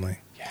the family.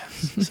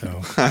 Yes.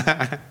 So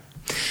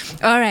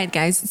All right,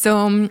 guys.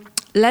 So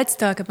let's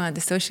talk about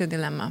the social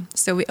dilemma.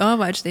 So we all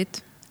watched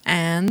it,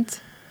 and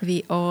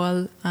we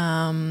all.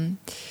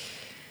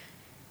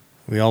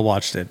 we all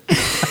watched it.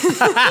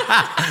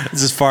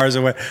 It's as far as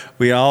it went.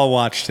 We all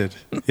watched it.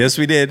 Yes,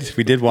 we did.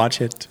 We did watch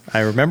it. I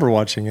remember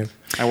watching it.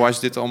 I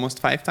watched it almost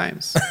 5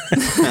 times.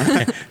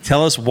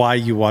 Tell us why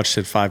you watched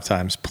it 5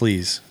 times,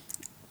 please.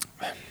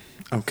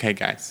 Okay,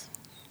 guys.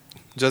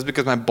 Just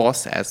because my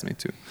boss asked me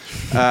to.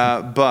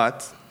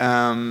 But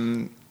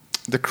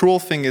the cruel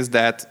thing is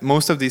that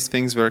most of these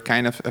things were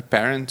kind of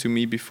apparent to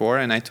me before,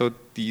 and I thought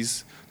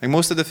these, like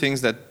most of the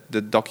things that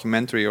the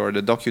documentary or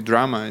the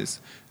docudrama is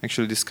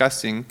actually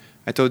discussing,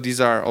 I thought these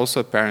are also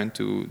apparent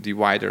to the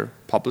wider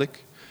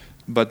public,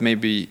 but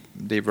maybe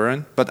they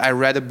weren't. But I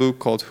read a book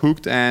called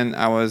Hooked, and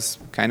I was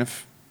kind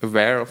of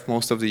aware of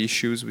most of the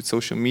issues with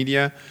social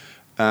media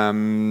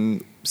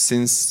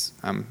since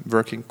I'm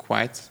working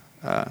quite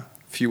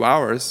few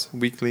hours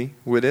weekly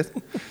with it.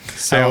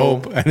 So I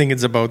hope. I think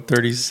it's about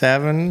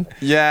 37,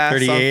 yeah,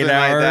 38 something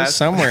hours, like that.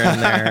 somewhere in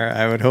there.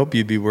 I would hope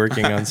you'd be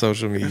working on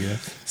social media.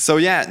 So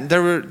yeah,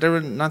 there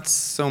were not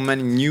so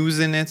many news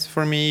in it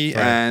for me,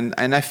 Right.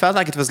 and I felt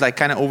like it was like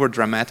kind of over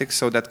dramatic.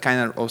 So that kind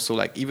of also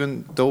like,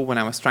 even though when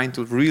I was trying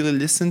to really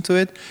listen to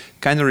it,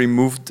 kind of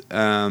removed,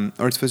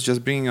 or it was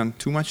just bringing on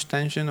too much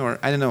tension, or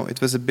I don't know.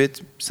 It was a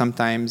bit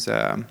sometimes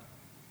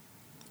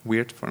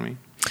weird for me.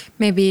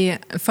 Maybe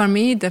for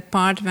me, the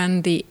part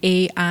when the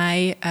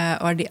AI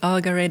or the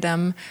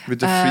algorithm With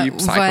the three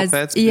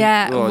psychopaths?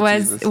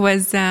 Jesus.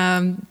 was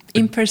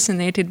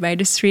impersonated by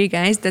the three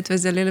guys. That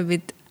was a little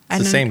bit.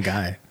 It's the same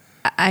guy.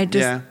 I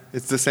just Yeah,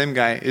 it's the same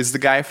guy. It's the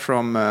guy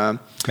from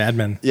Mad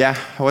Men. yeah.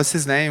 What's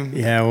his name?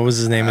 Yeah, what was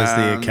his name as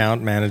the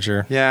account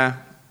manager? Yeah,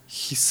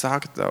 he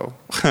sucked though.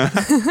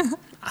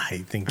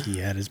 I think he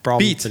had his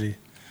problems. Pete. but he-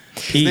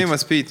 His name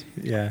was Pete.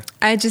 Yeah.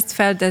 I just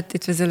felt that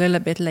it was a little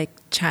bit like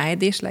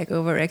childish, like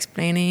over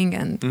explaining,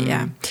 and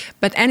yeah.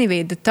 But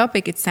anyway, the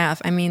topic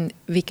itself, I mean,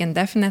 we can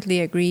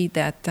definitely agree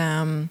that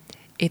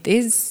it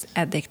is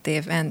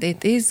addictive and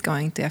it is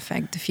going to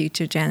affect the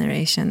future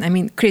generation. I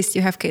mean, Chris,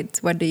 you have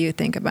kids. What do you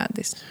think about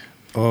this?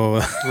 Oh,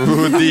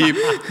 Ooh,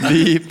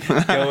 deep.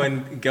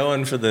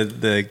 going for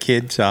the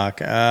kid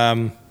talk.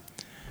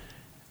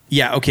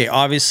 Yeah, okay.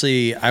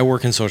 Obviously, I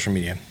work in social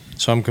media,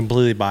 so I'm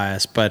completely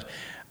biased, but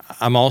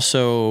I'm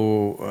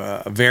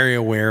also very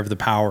aware of the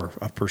power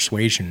of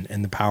persuasion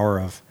and the power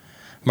of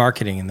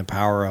marketing and the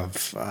power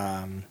of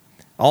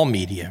all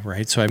media,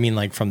 right? So I mean,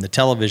 like from the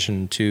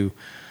television to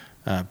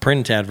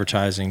print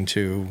advertising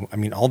to, I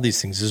mean, all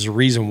these things. There's a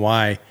reason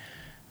why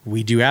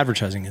we do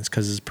advertising. It's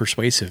because it's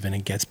persuasive and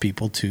it gets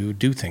people to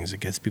do things. It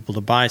gets people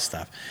to buy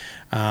stuff.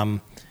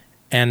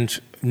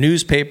 And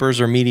newspapers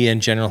or media in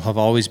general have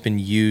always been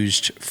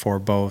used for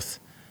both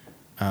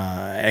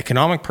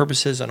economic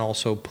purposes and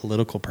also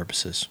political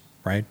purposes,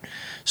 right?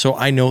 So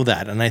I know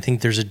that, and I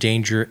think there's a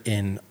danger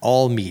in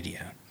all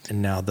media.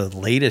 And now the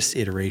latest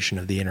iteration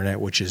of the internet,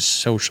 which is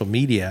social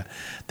media,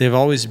 they've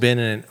always been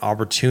an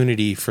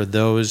opportunity for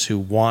those who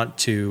want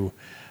to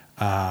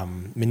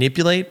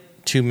manipulate.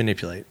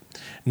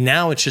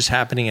 Now it's just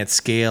happening at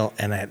scale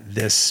and at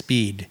this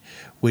speed,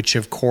 which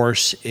of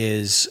course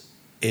is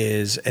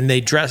and they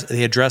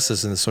address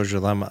this in the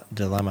social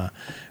dilemma,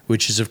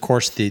 which is of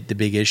course the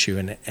big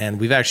issue, and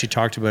we've actually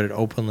talked about it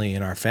openly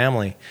in our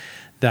family,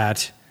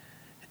 that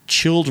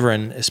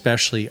children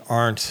especially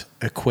aren't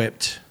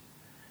equipped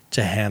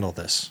to handle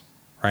this,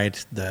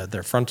 right?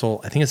 Their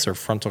frontal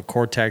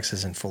cortex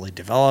isn't fully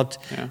developed.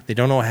 Yeah. They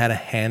don't know how to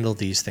handle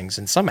these things,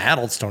 and some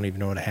adults don't even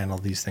know how to handle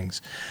these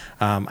things.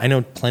 I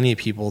know plenty of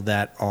people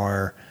that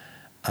are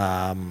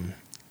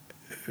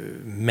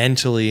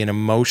mentally and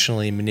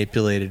emotionally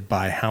manipulated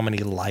by how many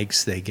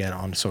likes they get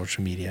on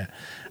social media.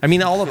 I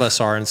mean, all of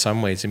us are in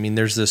some ways. I mean,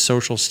 there's the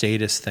social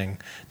status thing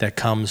that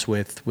comes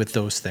with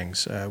those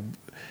things.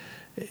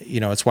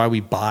 It's why we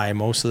buy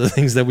most of the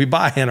things that we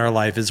buy in our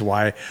life, is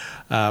why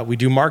we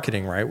do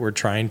marketing, right? We're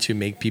trying to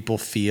make people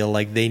feel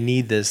like they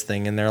need this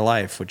thing in their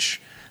life,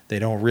 which they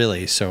don't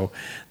really. So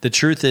the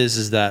truth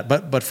is that,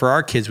 but for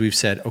our kids, we've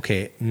said,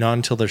 okay, not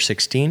until they're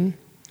 16.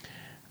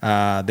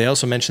 They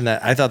also mentioned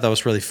that, I thought that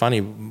was really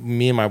funny.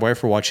 Me and my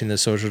wife were watching The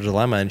Social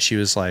Dilemma, and she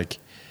was like,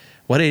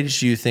 what age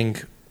do you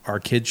think our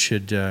kids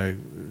should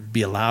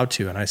be allowed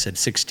to? And I said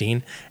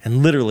 16.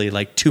 And literally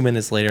like 2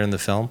 minutes later in the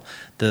film,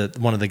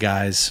 one of the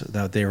guys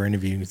that they were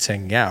interviewing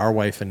saying, yeah,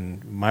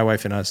 my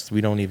wife and us,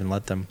 we don't even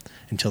let them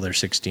until they're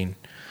 16.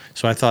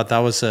 So I thought that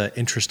was an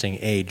interesting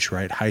age,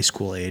 right? High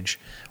school age,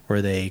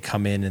 where they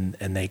come in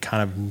and they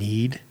kind of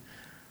need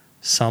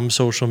some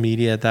social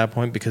media at that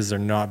point because they're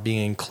not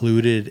being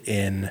included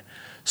in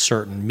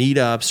certain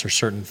meetups or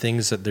certain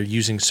things that they're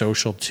using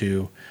social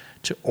to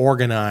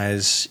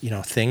organize,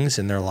 things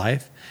in their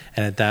life.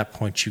 And at that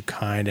point, you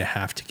kind of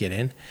have to get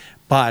in.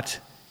 But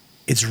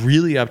it's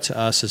really up to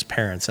us as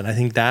parents. And I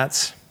think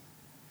that's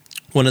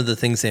one of the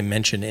things they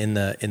mention in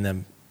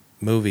the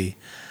movie,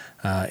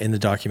 in the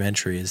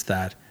documentary, is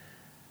that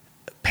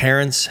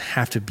parents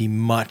have to be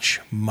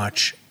much,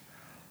 much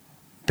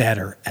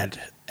better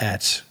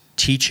at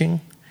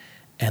teaching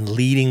and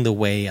leading the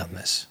way on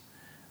this.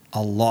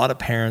 A lot of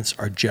parents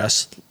are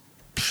just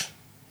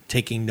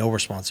taking no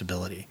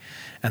responsibility.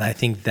 And I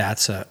think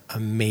that's a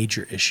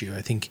major issue.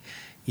 I think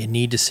you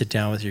need to sit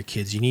down with your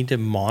kids. You need to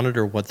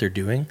monitor what they're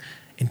doing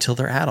until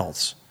they're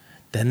adults.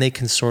 Then they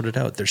can sort it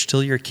out. They're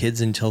still your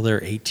kids until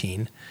they're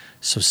 18.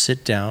 So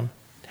sit down,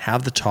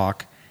 have the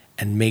talk,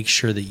 and make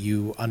sure that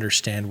you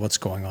understand what's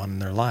going on in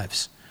their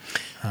lives.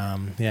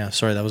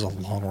 Sorry, that was a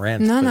long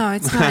rant. No,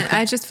 it's fine.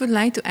 I just would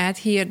like to add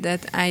here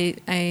that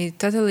I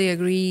totally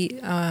agree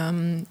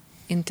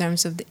in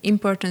terms of the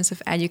importance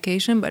of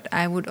education, but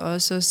I would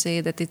also say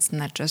that it's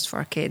not just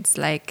for kids.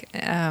 Like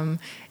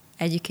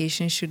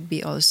education should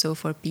be also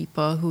for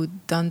people who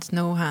don't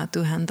know how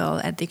to handle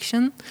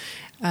addiction.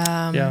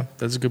 Yeah,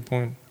 that's a good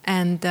point.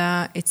 And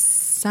it's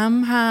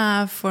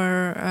somehow,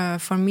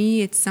 for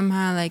me, it's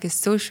somehow like a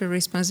social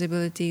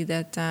responsibility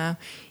that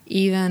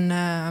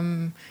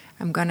even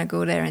I'm gonna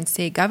go there and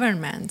say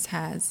governments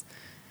has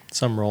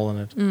some role in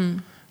it.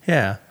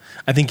 Yeah,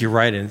 I think you're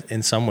right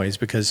in some ways,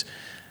 because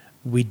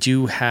we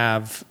do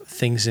have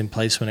things in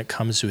place when it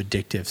comes to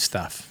addictive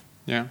stuff.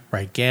 Yeah.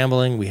 Right,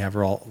 gambling. We have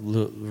all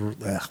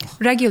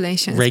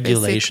regulations,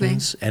 basically.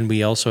 And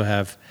we also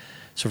have.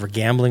 So for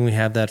gambling, we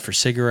have that. For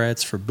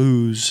cigarettes, for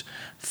booze,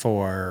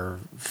 for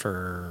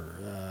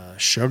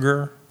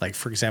sugar. Like,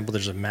 for example,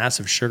 there's a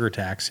massive sugar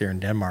tax here in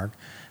Denmark.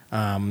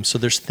 So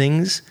there's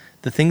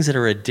the things that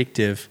are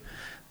addictive.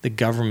 The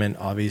government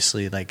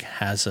obviously like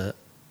has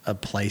a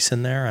place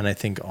in there, and I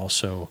think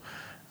also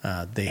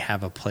they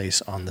have a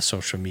place on the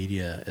social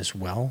media as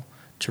well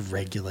to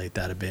regulate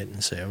that a bit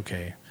and say,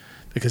 okay,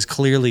 because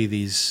clearly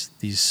these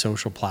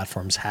social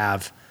platforms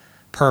have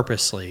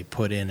purposely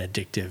put in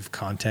addictive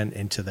content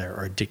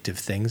or addictive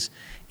things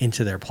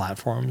into their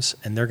platforms,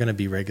 and they're going to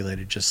be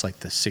regulated just like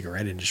the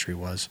cigarette industry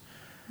was,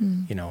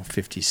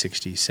 50,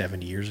 60,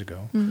 70 years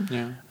ago.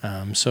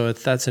 Yeah. So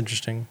that's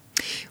interesting.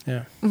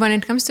 Yeah. When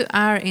it comes to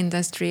our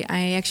industry,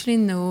 I actually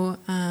know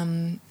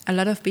a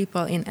lot of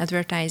people in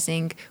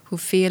advertising who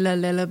feel a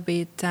little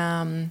bit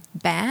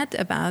bad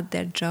about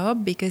their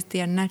job because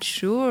they are not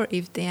sure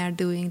if they are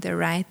doing the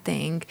right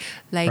thing.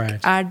 Like,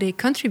 Right. Are they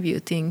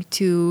contributing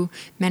to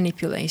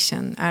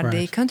manipulation? Are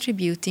they Right.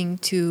 contributing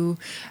to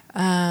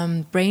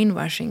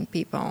brainwashing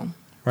people?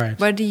 Right.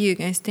 What do you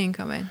guys think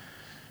of it?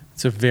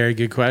 It's a very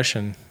good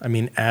question. I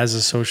mean, as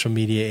a social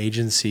media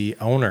agency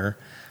owner,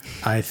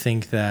 I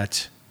think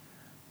that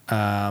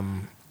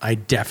we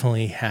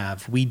definitely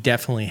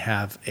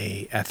have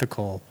a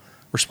ethical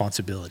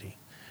responsibility,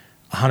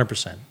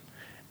 100%.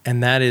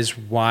 And that is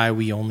why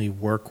we only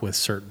work with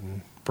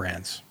certain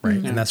brands, right?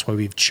 Mm-hmm. And that's why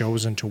we've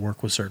chosen to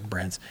work with certain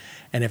brands.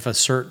 And if a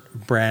certain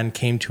brand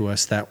came to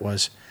us that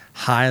was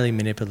highly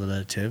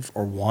manipulative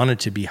or wanted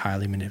to be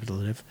highly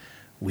manipulative,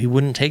 we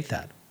wouldn't take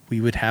that. We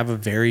would have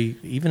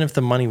even if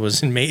the money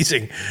was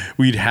amazing,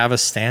 we'd have a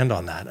stand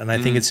on that. And I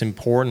think it's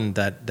important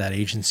that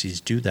agencies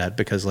do that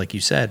because, like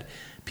you said,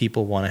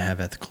 people want to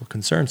have ethical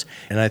concerns.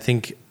 And I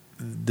think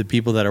the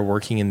people that are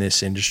working in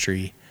this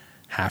industry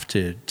have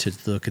to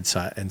look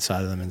inside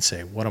of them and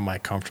say, what am I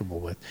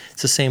comfortable with?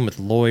 It's the same with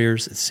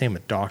lawyers. It's the same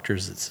with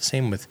doctors. It's the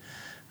same with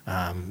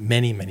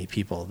many, many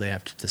people. They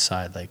have to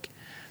decide,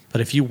 but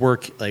if you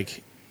work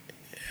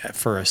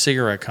for a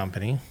cigarette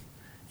company,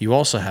 you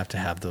also have to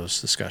have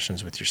those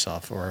discussions with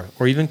yourself, or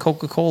even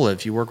Coca-Cola.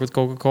 If you work with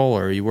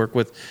Coca-Cola, or you work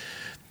with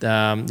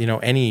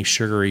any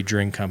sugary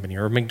drink company,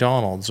 or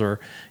McDonald's, or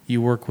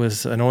you work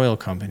with an oil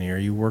company, or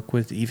you work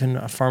with even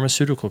a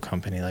pharmaceutical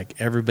company. Like,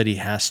 everybody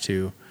has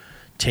to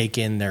take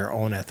in their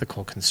own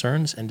ethical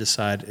concerns and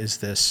decide,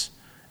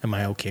 am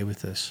I okay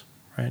with this,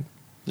 right?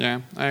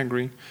 Yeah, I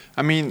agree.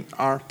 I mean,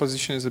 our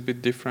position is a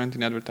bit different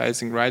in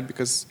advertising, right?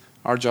 Because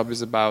our job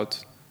is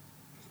about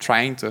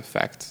trying to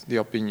affect the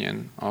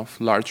opinion of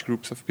large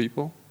groups of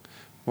people,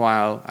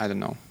 while, I don't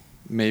know,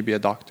 maybe a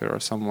doctor or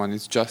someone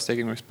is just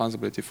taking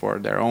responsibility for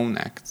their own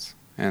acts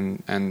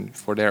and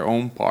for their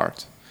own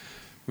part.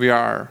 We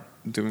are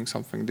doing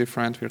something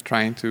different. We're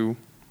trying to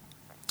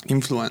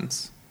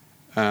influence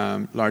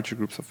larger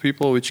groups of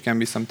people, which can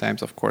be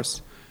sometimes, of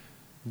course,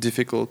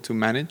 difficult to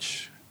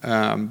manage.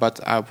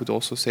 But I would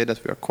also say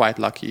that we are quite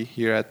lucky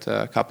here at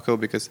Capco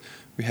because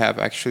we have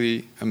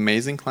actually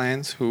amazing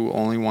clients who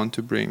only want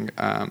to bring,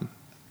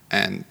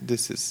 and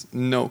this is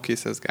no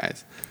kisses,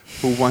 guys,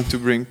 who want to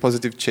bring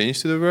positive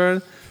change to the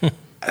world.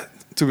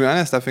 To be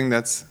honest, I think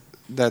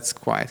that's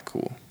quite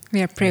cool.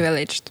 We are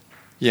privileged.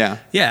 Yeah.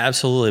 Yeah,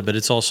 absolutely. But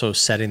it's also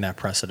setting that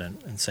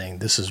precedent and saying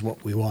this is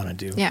what we want to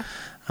do. Yeah.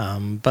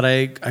 But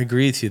I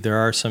agree with you. There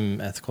are some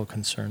ethical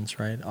concerns,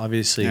 right?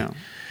 Obviously,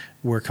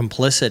 we're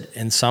complicit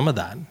in some of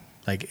that.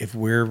 Like, if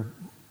we're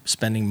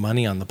spending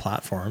money on the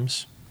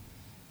platforms,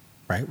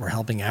 right? We're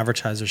helping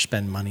advertisers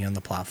spend money on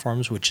the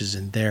platforms, which is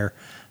in there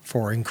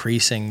for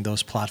increasing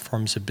those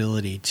platforms'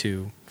 ability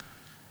to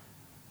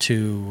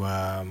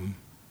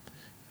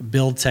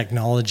build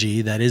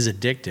technology that is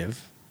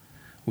addictive.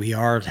 We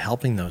are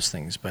helping those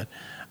things, but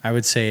I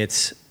would say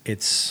it's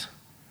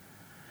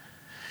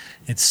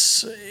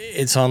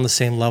on the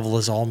same level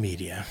as all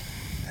media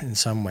in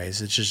some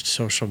ways. It's just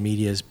social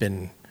media has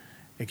been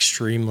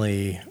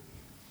extremely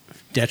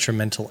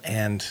detrimental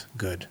and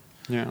good.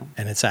 Yeah.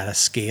 And it's at a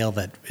scale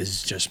that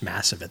is just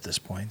massive at this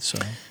point. So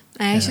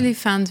I actually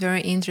found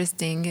very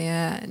interesting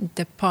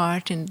the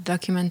part in the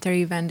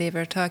documentary when they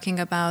were talking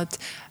about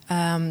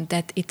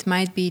that it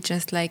might be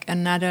just like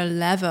another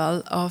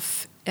level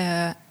of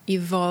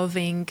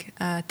evolving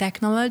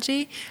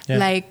technology,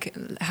 like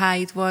how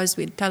it was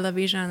with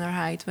television or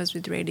how it was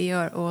with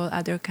radio or all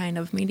other kind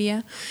of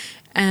media.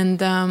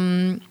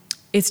 And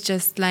it's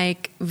just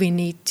like we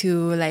need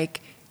to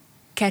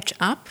catch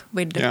up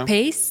with the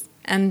pace,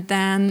 and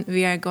then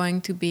we are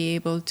going to be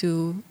able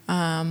to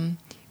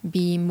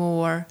be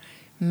more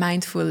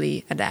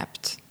mindfully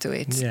adapt to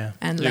it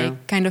and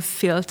kind of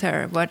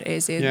filter what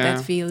is it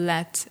that we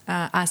let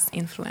us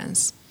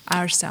influence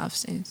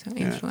ourselves into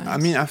influence. I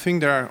mean, I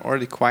think there are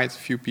already quite a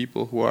few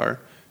people who are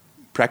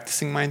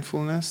practicing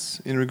mindfulness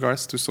in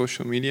regards to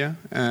social media.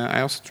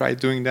 I also tried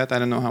doing that. I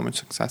don't know how much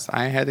success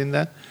I had in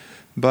that,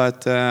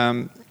 but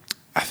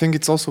I think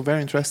it's also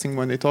very interesting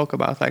when they talk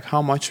about like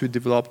how much we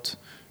developed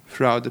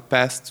throughout the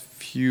past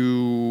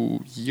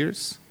few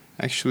years,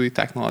 actually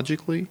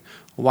technologically,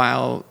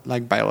 while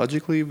like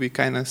biologically we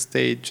kind of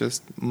stayed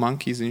just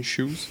monkeys in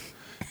shoes.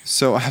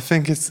 So I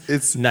think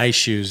it's Nice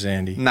shoes,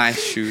 Andy.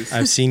 nice shoes.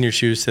 I've seen your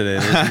shoes today.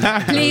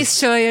 Please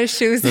show your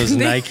shoes. Those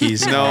Andy.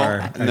 Nikes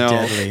are no.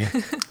 deadly.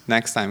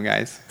 Next time,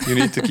 guys, you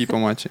need to keep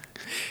on watching.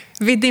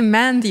 We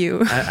demand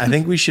you. I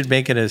think we should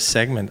make it a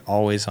segment,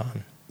 always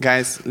on.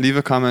 Guys, leave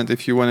a comment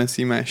if you want to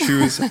see my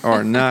shoes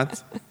or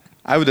not.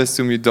 I would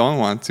assume you don't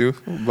want to,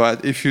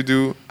 but if you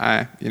do,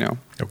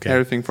 Okay.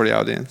 everything for the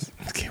audience.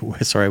 Okay,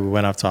 sorry, we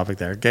went off topic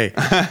there. Okay,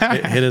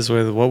 hit us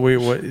with what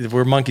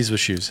we're monkeys with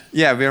shoes.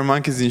 Yeah, we are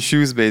monkeys in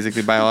shoes,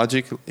 basically,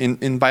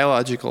 in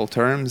biological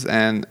terms,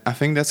 and I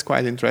think that's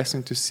quite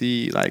interesting to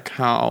see, like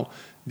how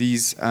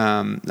these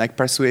like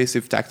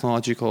persuasive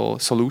technological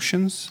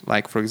solutions,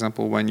 like for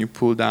example, when you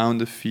pull down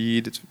the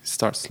feed, it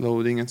starts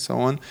loading and so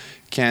on,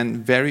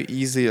 can very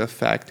easily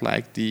affect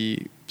like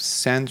the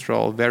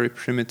central, very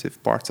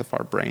primitive parts of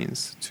our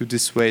brains to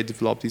this way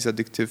develop these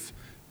addictive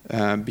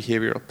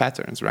behavioral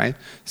patterns, right?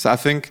 So I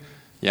think,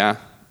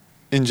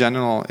 in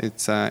general,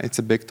 it's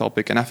a big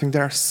topic, and I think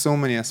there are so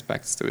many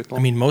aspects to it. I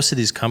mean, most of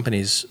these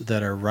companies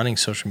that are running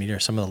social media are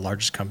some of the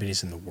largest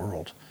companies in the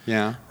world.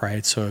 Yeah.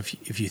 Right. So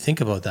if you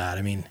think about that,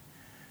 I mean,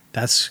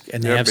 they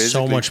They're have so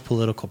basically- much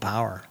political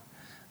power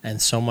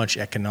and so much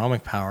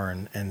economic power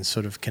and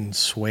sort of can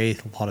sway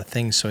a lot of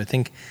things. So I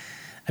think,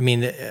 I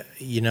mean,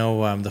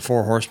 The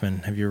Four Horsemen.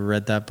 Have you ever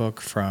read that book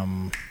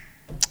from?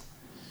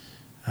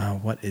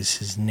 What is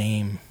his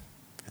name?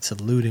 It's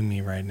eluding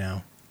me right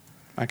now.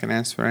 I can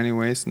answer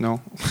anyways.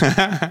 No.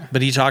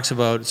 But he talks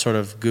about sort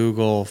of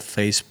Google,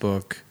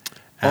 Facebook,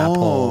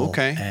 Apple,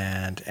 okay.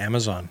 and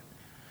Amazon,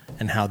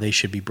 and how they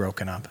should be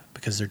broken up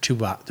because they're too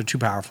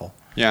powerful.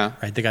 Yeah.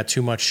 Right. They got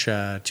too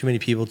many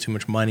people, too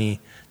much money,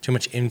 too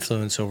much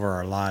influence over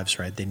our lives.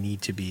 Right. They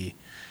need to be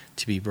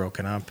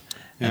broken up.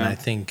 And Yeah. I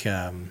think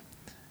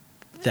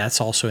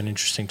that's also an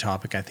interesting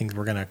topic. I think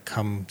we're going to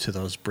come to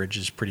those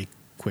bridges pretty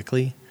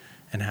quickly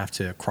and have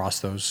to cross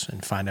those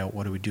and find out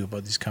what do we do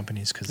about these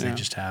companies because they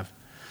just have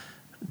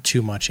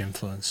too much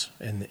influence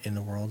in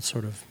the world,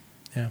 sort of.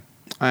 Yeah.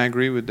 I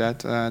agree with that.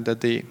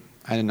 That they,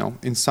 I don't know,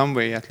 in some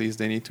way at least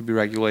they need to be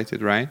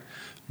regulated, right?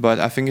 But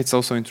I think it's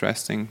also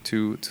interesting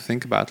to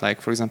think about,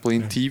 like, for example,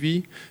 in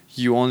TV,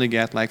 you only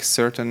get like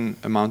certain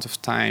amount of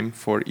time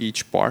for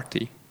each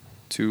party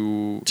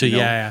to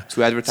advertise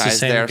it's the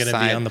same their gonna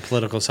side. be on the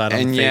political side, on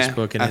And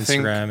Facebook and I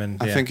think, Instagram,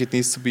 I think it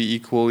needs to be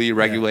equally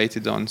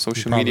regulated on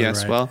social You're media probably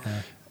as right, well.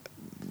 yeah.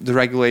 The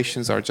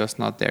regulations are just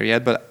not there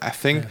yet, but I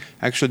think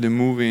actually the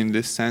movie in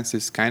this sense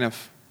is kind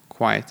of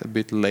quite a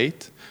bit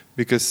late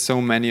because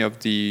so many of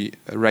the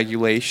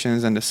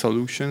regulations and the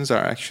solutions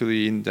are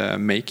actually in the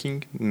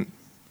making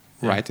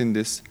right in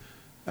this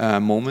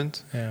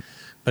moment. Yeah.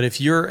 But if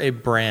you're a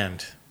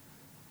brand,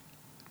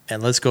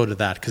 and let's go to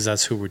that because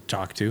that's who we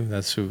talk to.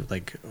 That's who,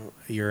 like,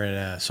 you're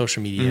a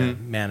social media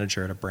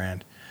manager at a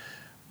brand.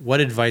 What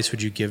advice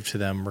would you give to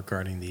them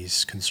regarding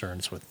these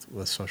concerns with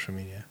social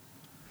media?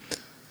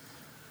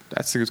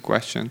 That's a good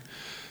question.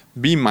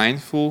 Be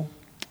mindful.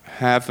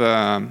 Have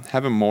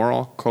a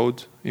moral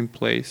code in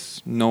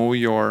place. Know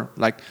your,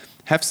 like,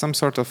 have some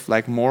sort of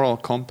like moral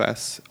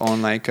compass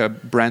on like a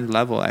brand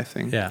level, I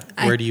think. Yeah.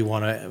 How do you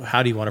want to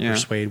Yeah.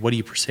 persuade? What are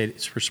you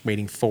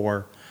persuading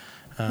for?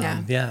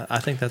 I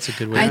think that's a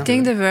good way. I to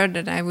think do it. the word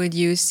that I would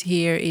use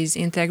here is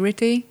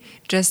integrity.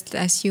 Just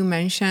as you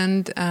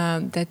mentioned,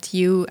 that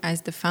you,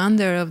 as the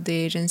founder of the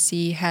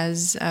agency,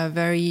 has a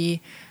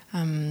very,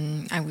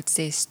 I would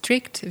say,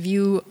 strict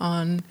view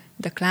on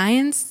the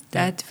clients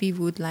that we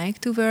would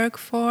like to work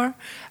for.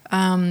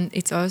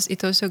 It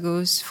also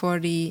goes for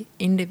the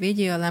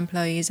individual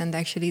employees and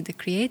actually the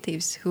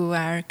creatives who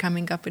are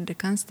coming up with the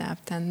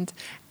concept and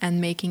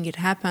making it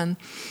happen.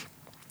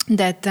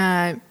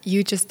 That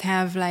you just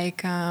have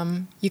like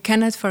you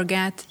cannot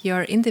forget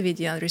your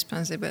individual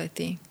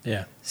responsibility.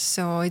 Yeah.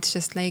 So it's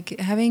just like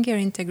having your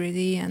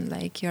integrity and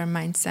like your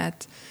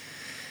mindset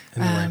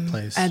In the right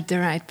place. at the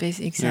right place,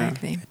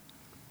 exactly.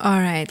 All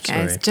right,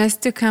 guys, Sorry.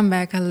 just to come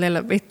back a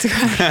little bit to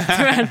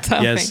our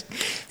topic. Yes.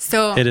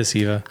 So Hit us,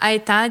 Eva. our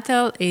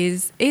title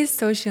is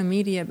social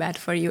media bad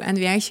for you? And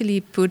we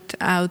actually put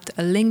out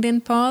a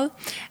LinkedIn poll,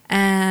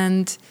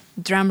 and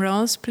drum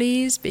rolls,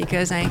 please,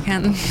 because I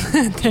can.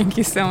 Thank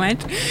you so much.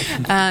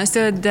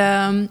 So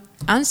the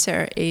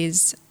answer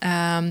is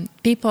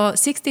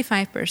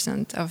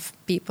 65% of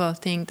people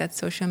think that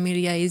social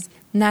media is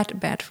not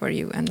bad for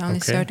you, and only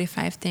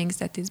 35 thinks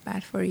that it's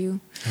bad for you.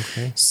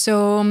 Okay.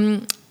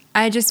 So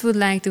I just would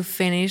like to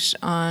finish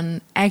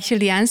on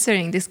actually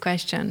answering this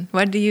question.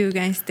 What do you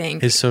guys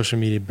think? Is social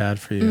media bad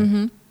for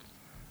you?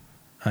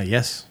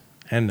 Yes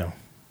and no.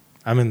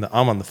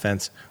 I'm on the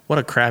fence. What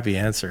a crappy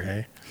answer,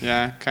 hey?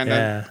 Yeah,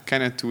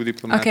 kind of too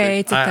diplomatic. Okay,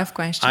 it's a tough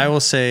question. I will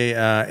say,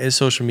 is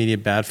social media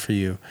bad for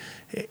you?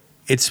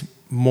 It's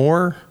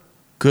more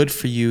good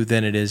for you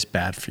than it is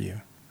bad for you.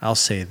 I'll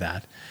say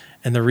that.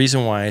 And the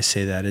reason why I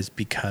say that is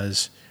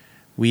because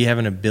we have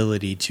an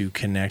ability to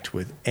connect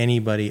with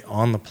anybody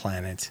on the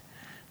planet,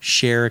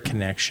 share a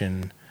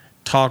connection,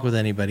 talk with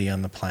anybody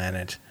on the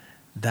planet.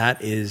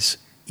 That is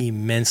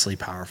immensely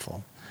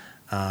powerful.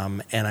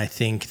 And I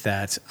think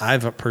that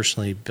I've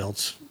personally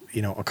built,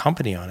 a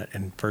company on it,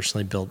 and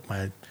personally built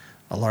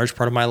a large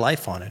part of my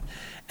life on it.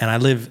 And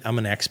I'm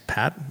an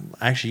expat.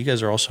 Actually, you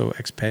guys are also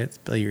expats,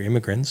 but you're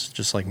immigrants,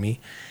 just like me.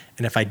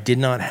 And if I did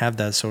not have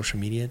that social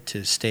media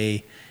to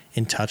stay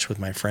in touch with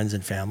my friends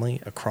and family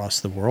across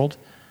the world,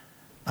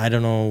 I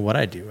don't know what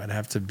I'd do. I'd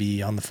have to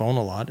be on the phone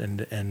a lot,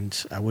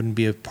 and I wouldn't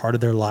be a part of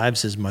their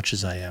lives as much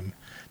as I am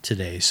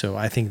today. So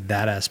I think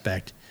that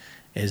aspect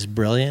is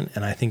brilliant.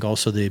 And I think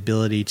also the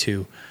ability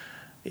to,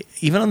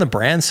 even on the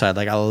brand side,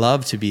 like I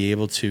love to be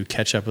able to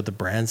catch up with the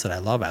brands that I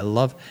love. I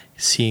love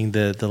seeing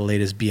the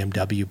latest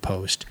BMW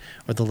post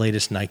or the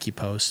latest Nike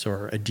post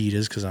or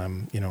Adidas, because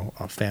I'm,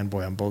 a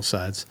fanboy on both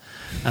sides.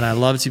 And I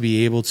love to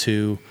be able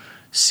to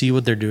see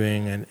what they're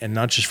doing, and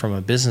not just from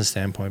a business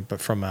standpoint,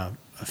 but from a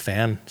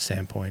fan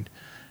standpoint.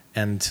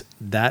 And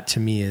that to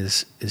me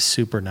is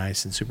super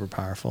nice and super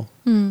powerful.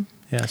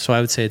 Yeah, so I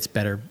would say it's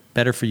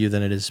better for you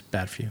than it is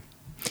bad for you.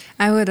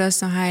 I would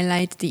also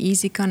highlight the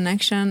easy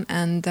connection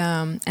and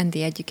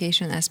the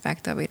education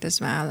aspect of it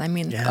as well. I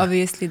mean,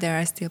 obviously there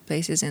are still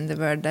places in the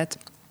world that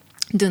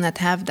do not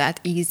have that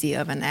easy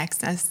of an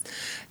access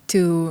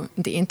to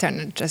the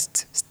internet,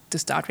 just to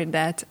start with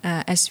that,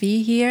 as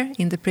we here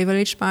in the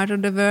privileged part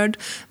of the world.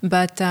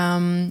 But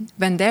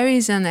when there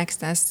is an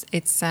access,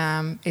 it's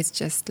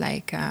just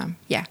like,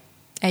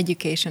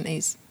 education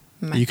is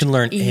much you can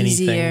learn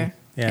easier. Anything.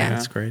 Yeah,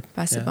 that's great.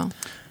 Possible.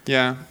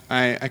 Yeah,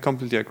 I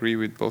completely agree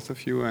with both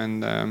of you.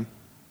 And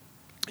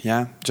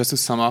just to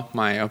sum up,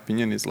 my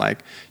opinion is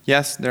like,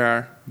 yes, there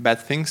are bad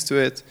things to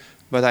it,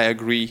 but I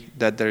agree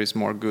that there is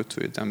more good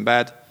to it than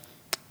bad.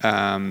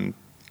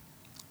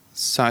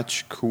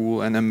 Such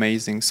cool and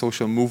amazing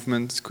social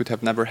movements could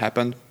have never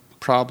happened,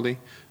 probably,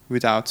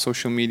 without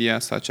social media,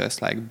 such as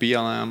like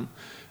BLM.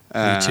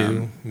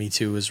 Me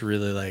Too was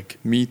really like...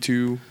 Me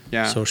Too,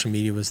 yeah. Social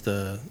media was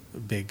the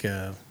big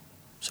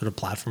sort of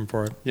platform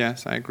for it.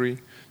 Yes, I agree.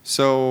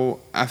 So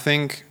I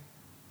think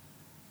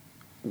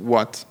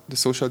what the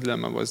Social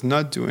Dilemma was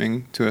not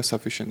doing to a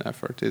sufficient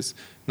effort is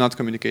not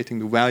communicating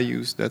the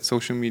values that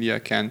social media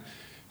can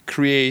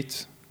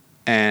create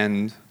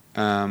and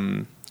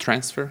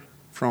transfer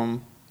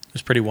from. It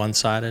was pretty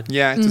one-sided.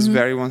 Yeah, it was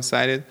very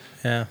one-sided.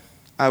 Yeah.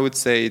 I would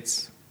say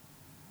it's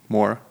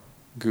more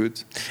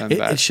good than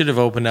bad. It should have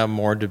opened up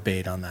more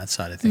debate on that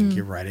side. I think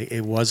you're right.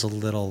 It was a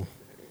little,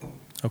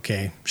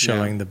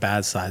 showing the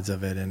bad sides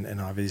of it,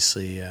 and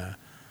obviously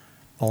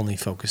only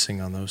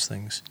focusing on those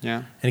things.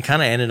 Yeah. And it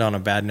kind of ended on a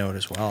bad note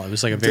as well. It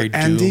was like a very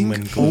doom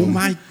and gloom. Oh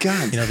my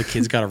God. The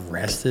kids got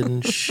arrested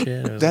and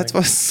shit. That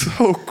was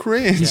so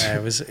cringe. Yeah,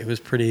 it was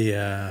pretty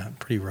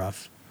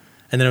rough.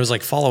 And then it was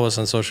like, follow us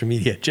on social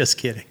media. Just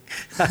kidding.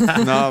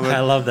 No, but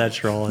I love that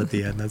troll at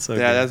the end. That's so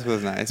good. That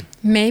was nice.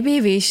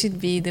 Maybe we should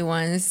be the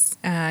ones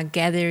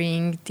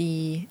gathering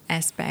the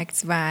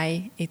aspects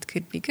why it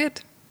could be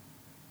good.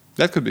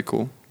 That could be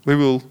cool. We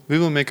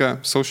will make a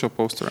social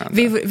post around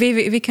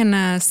that. We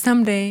can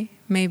someday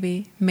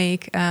maybe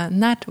make a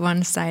not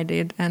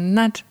one-sided and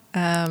not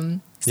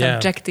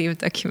subjective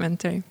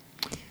documentary.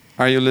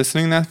 Are you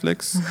listening,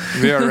 Netflix?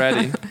 We are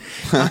ready.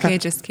 Okay,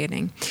 just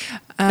kidding.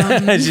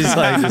 She's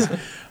like,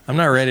 I'm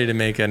not ready to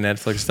make a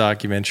Netflix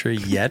documentary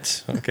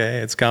yet. Okay,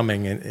 it's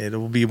coming. It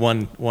will be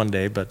one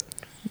day, but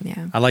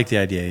yeah, I like the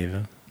idea,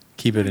 Eva.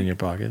 Keep it in your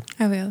pocket.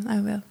 I will.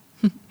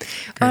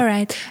 All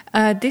right.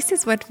 This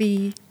is what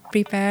we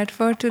prepared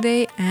for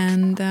today,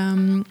 and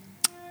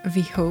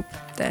we hope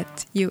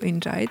that you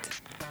enjoyed.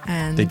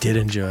 And they did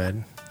enjoy it.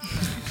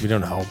 We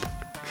don't hope.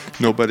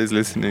 Nobody's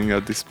listening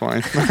at this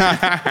point.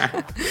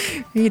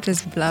 We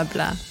just blah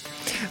blah.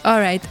 All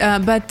right,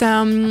 but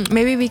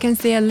maybe we can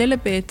say a little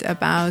bit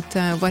about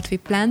what we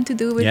plan to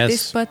do with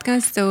this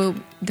podcast. So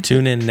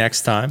tune in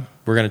next time.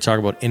 We're going to talk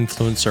about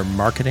influencer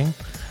marketing,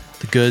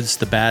 the goods,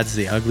 the bads,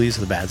 the uglies,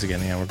 the bads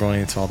again. Yeah, we're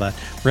going into all that.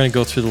 We're going to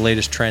go through the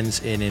latest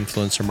trends in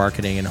influencer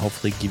marketing and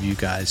hopefully give you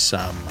guys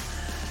some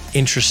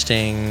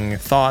interesting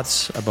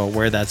thoughts about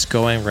where that's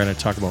going. We're going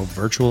to talk about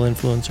virtual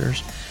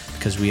influencers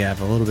because we have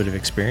a little bit of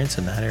experience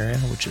in that area,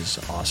 which is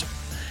awesome.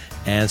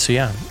 And so,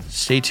 yeah,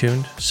 stay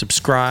tuned,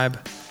 subscribe,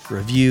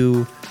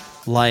 review,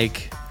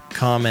 like,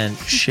 comment,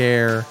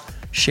 share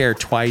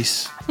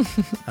twice,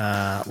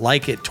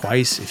 like it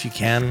twice if you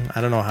can.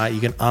 I don't know how you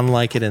can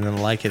unlike it and then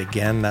like it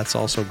again. That's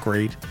also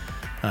great.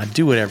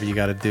 Do whatever you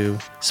got to do.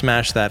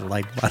 Smash that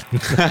like button.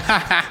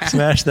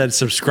 Smash that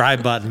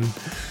subscribe button.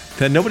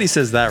 Nobody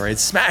says that, right?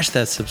 Smash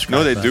that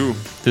subscribe button. No, they do.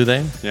 Do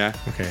they? Yeah.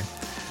 Okay.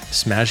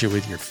 Smash it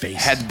with your face.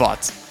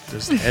 Headbutt.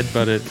 Just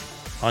headbutt it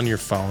on your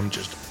phone.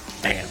 Just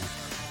bam.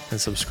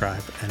 And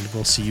subscribe. And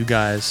we'll see you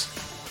guys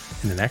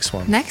in the next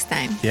one. Next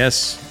time.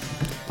 Yes.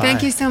 Bye.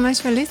 Thank you so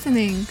much for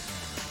listening.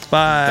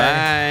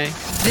 Bye.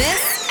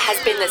 This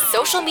has been the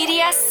Social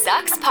Media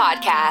Sucks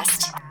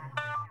Podcast.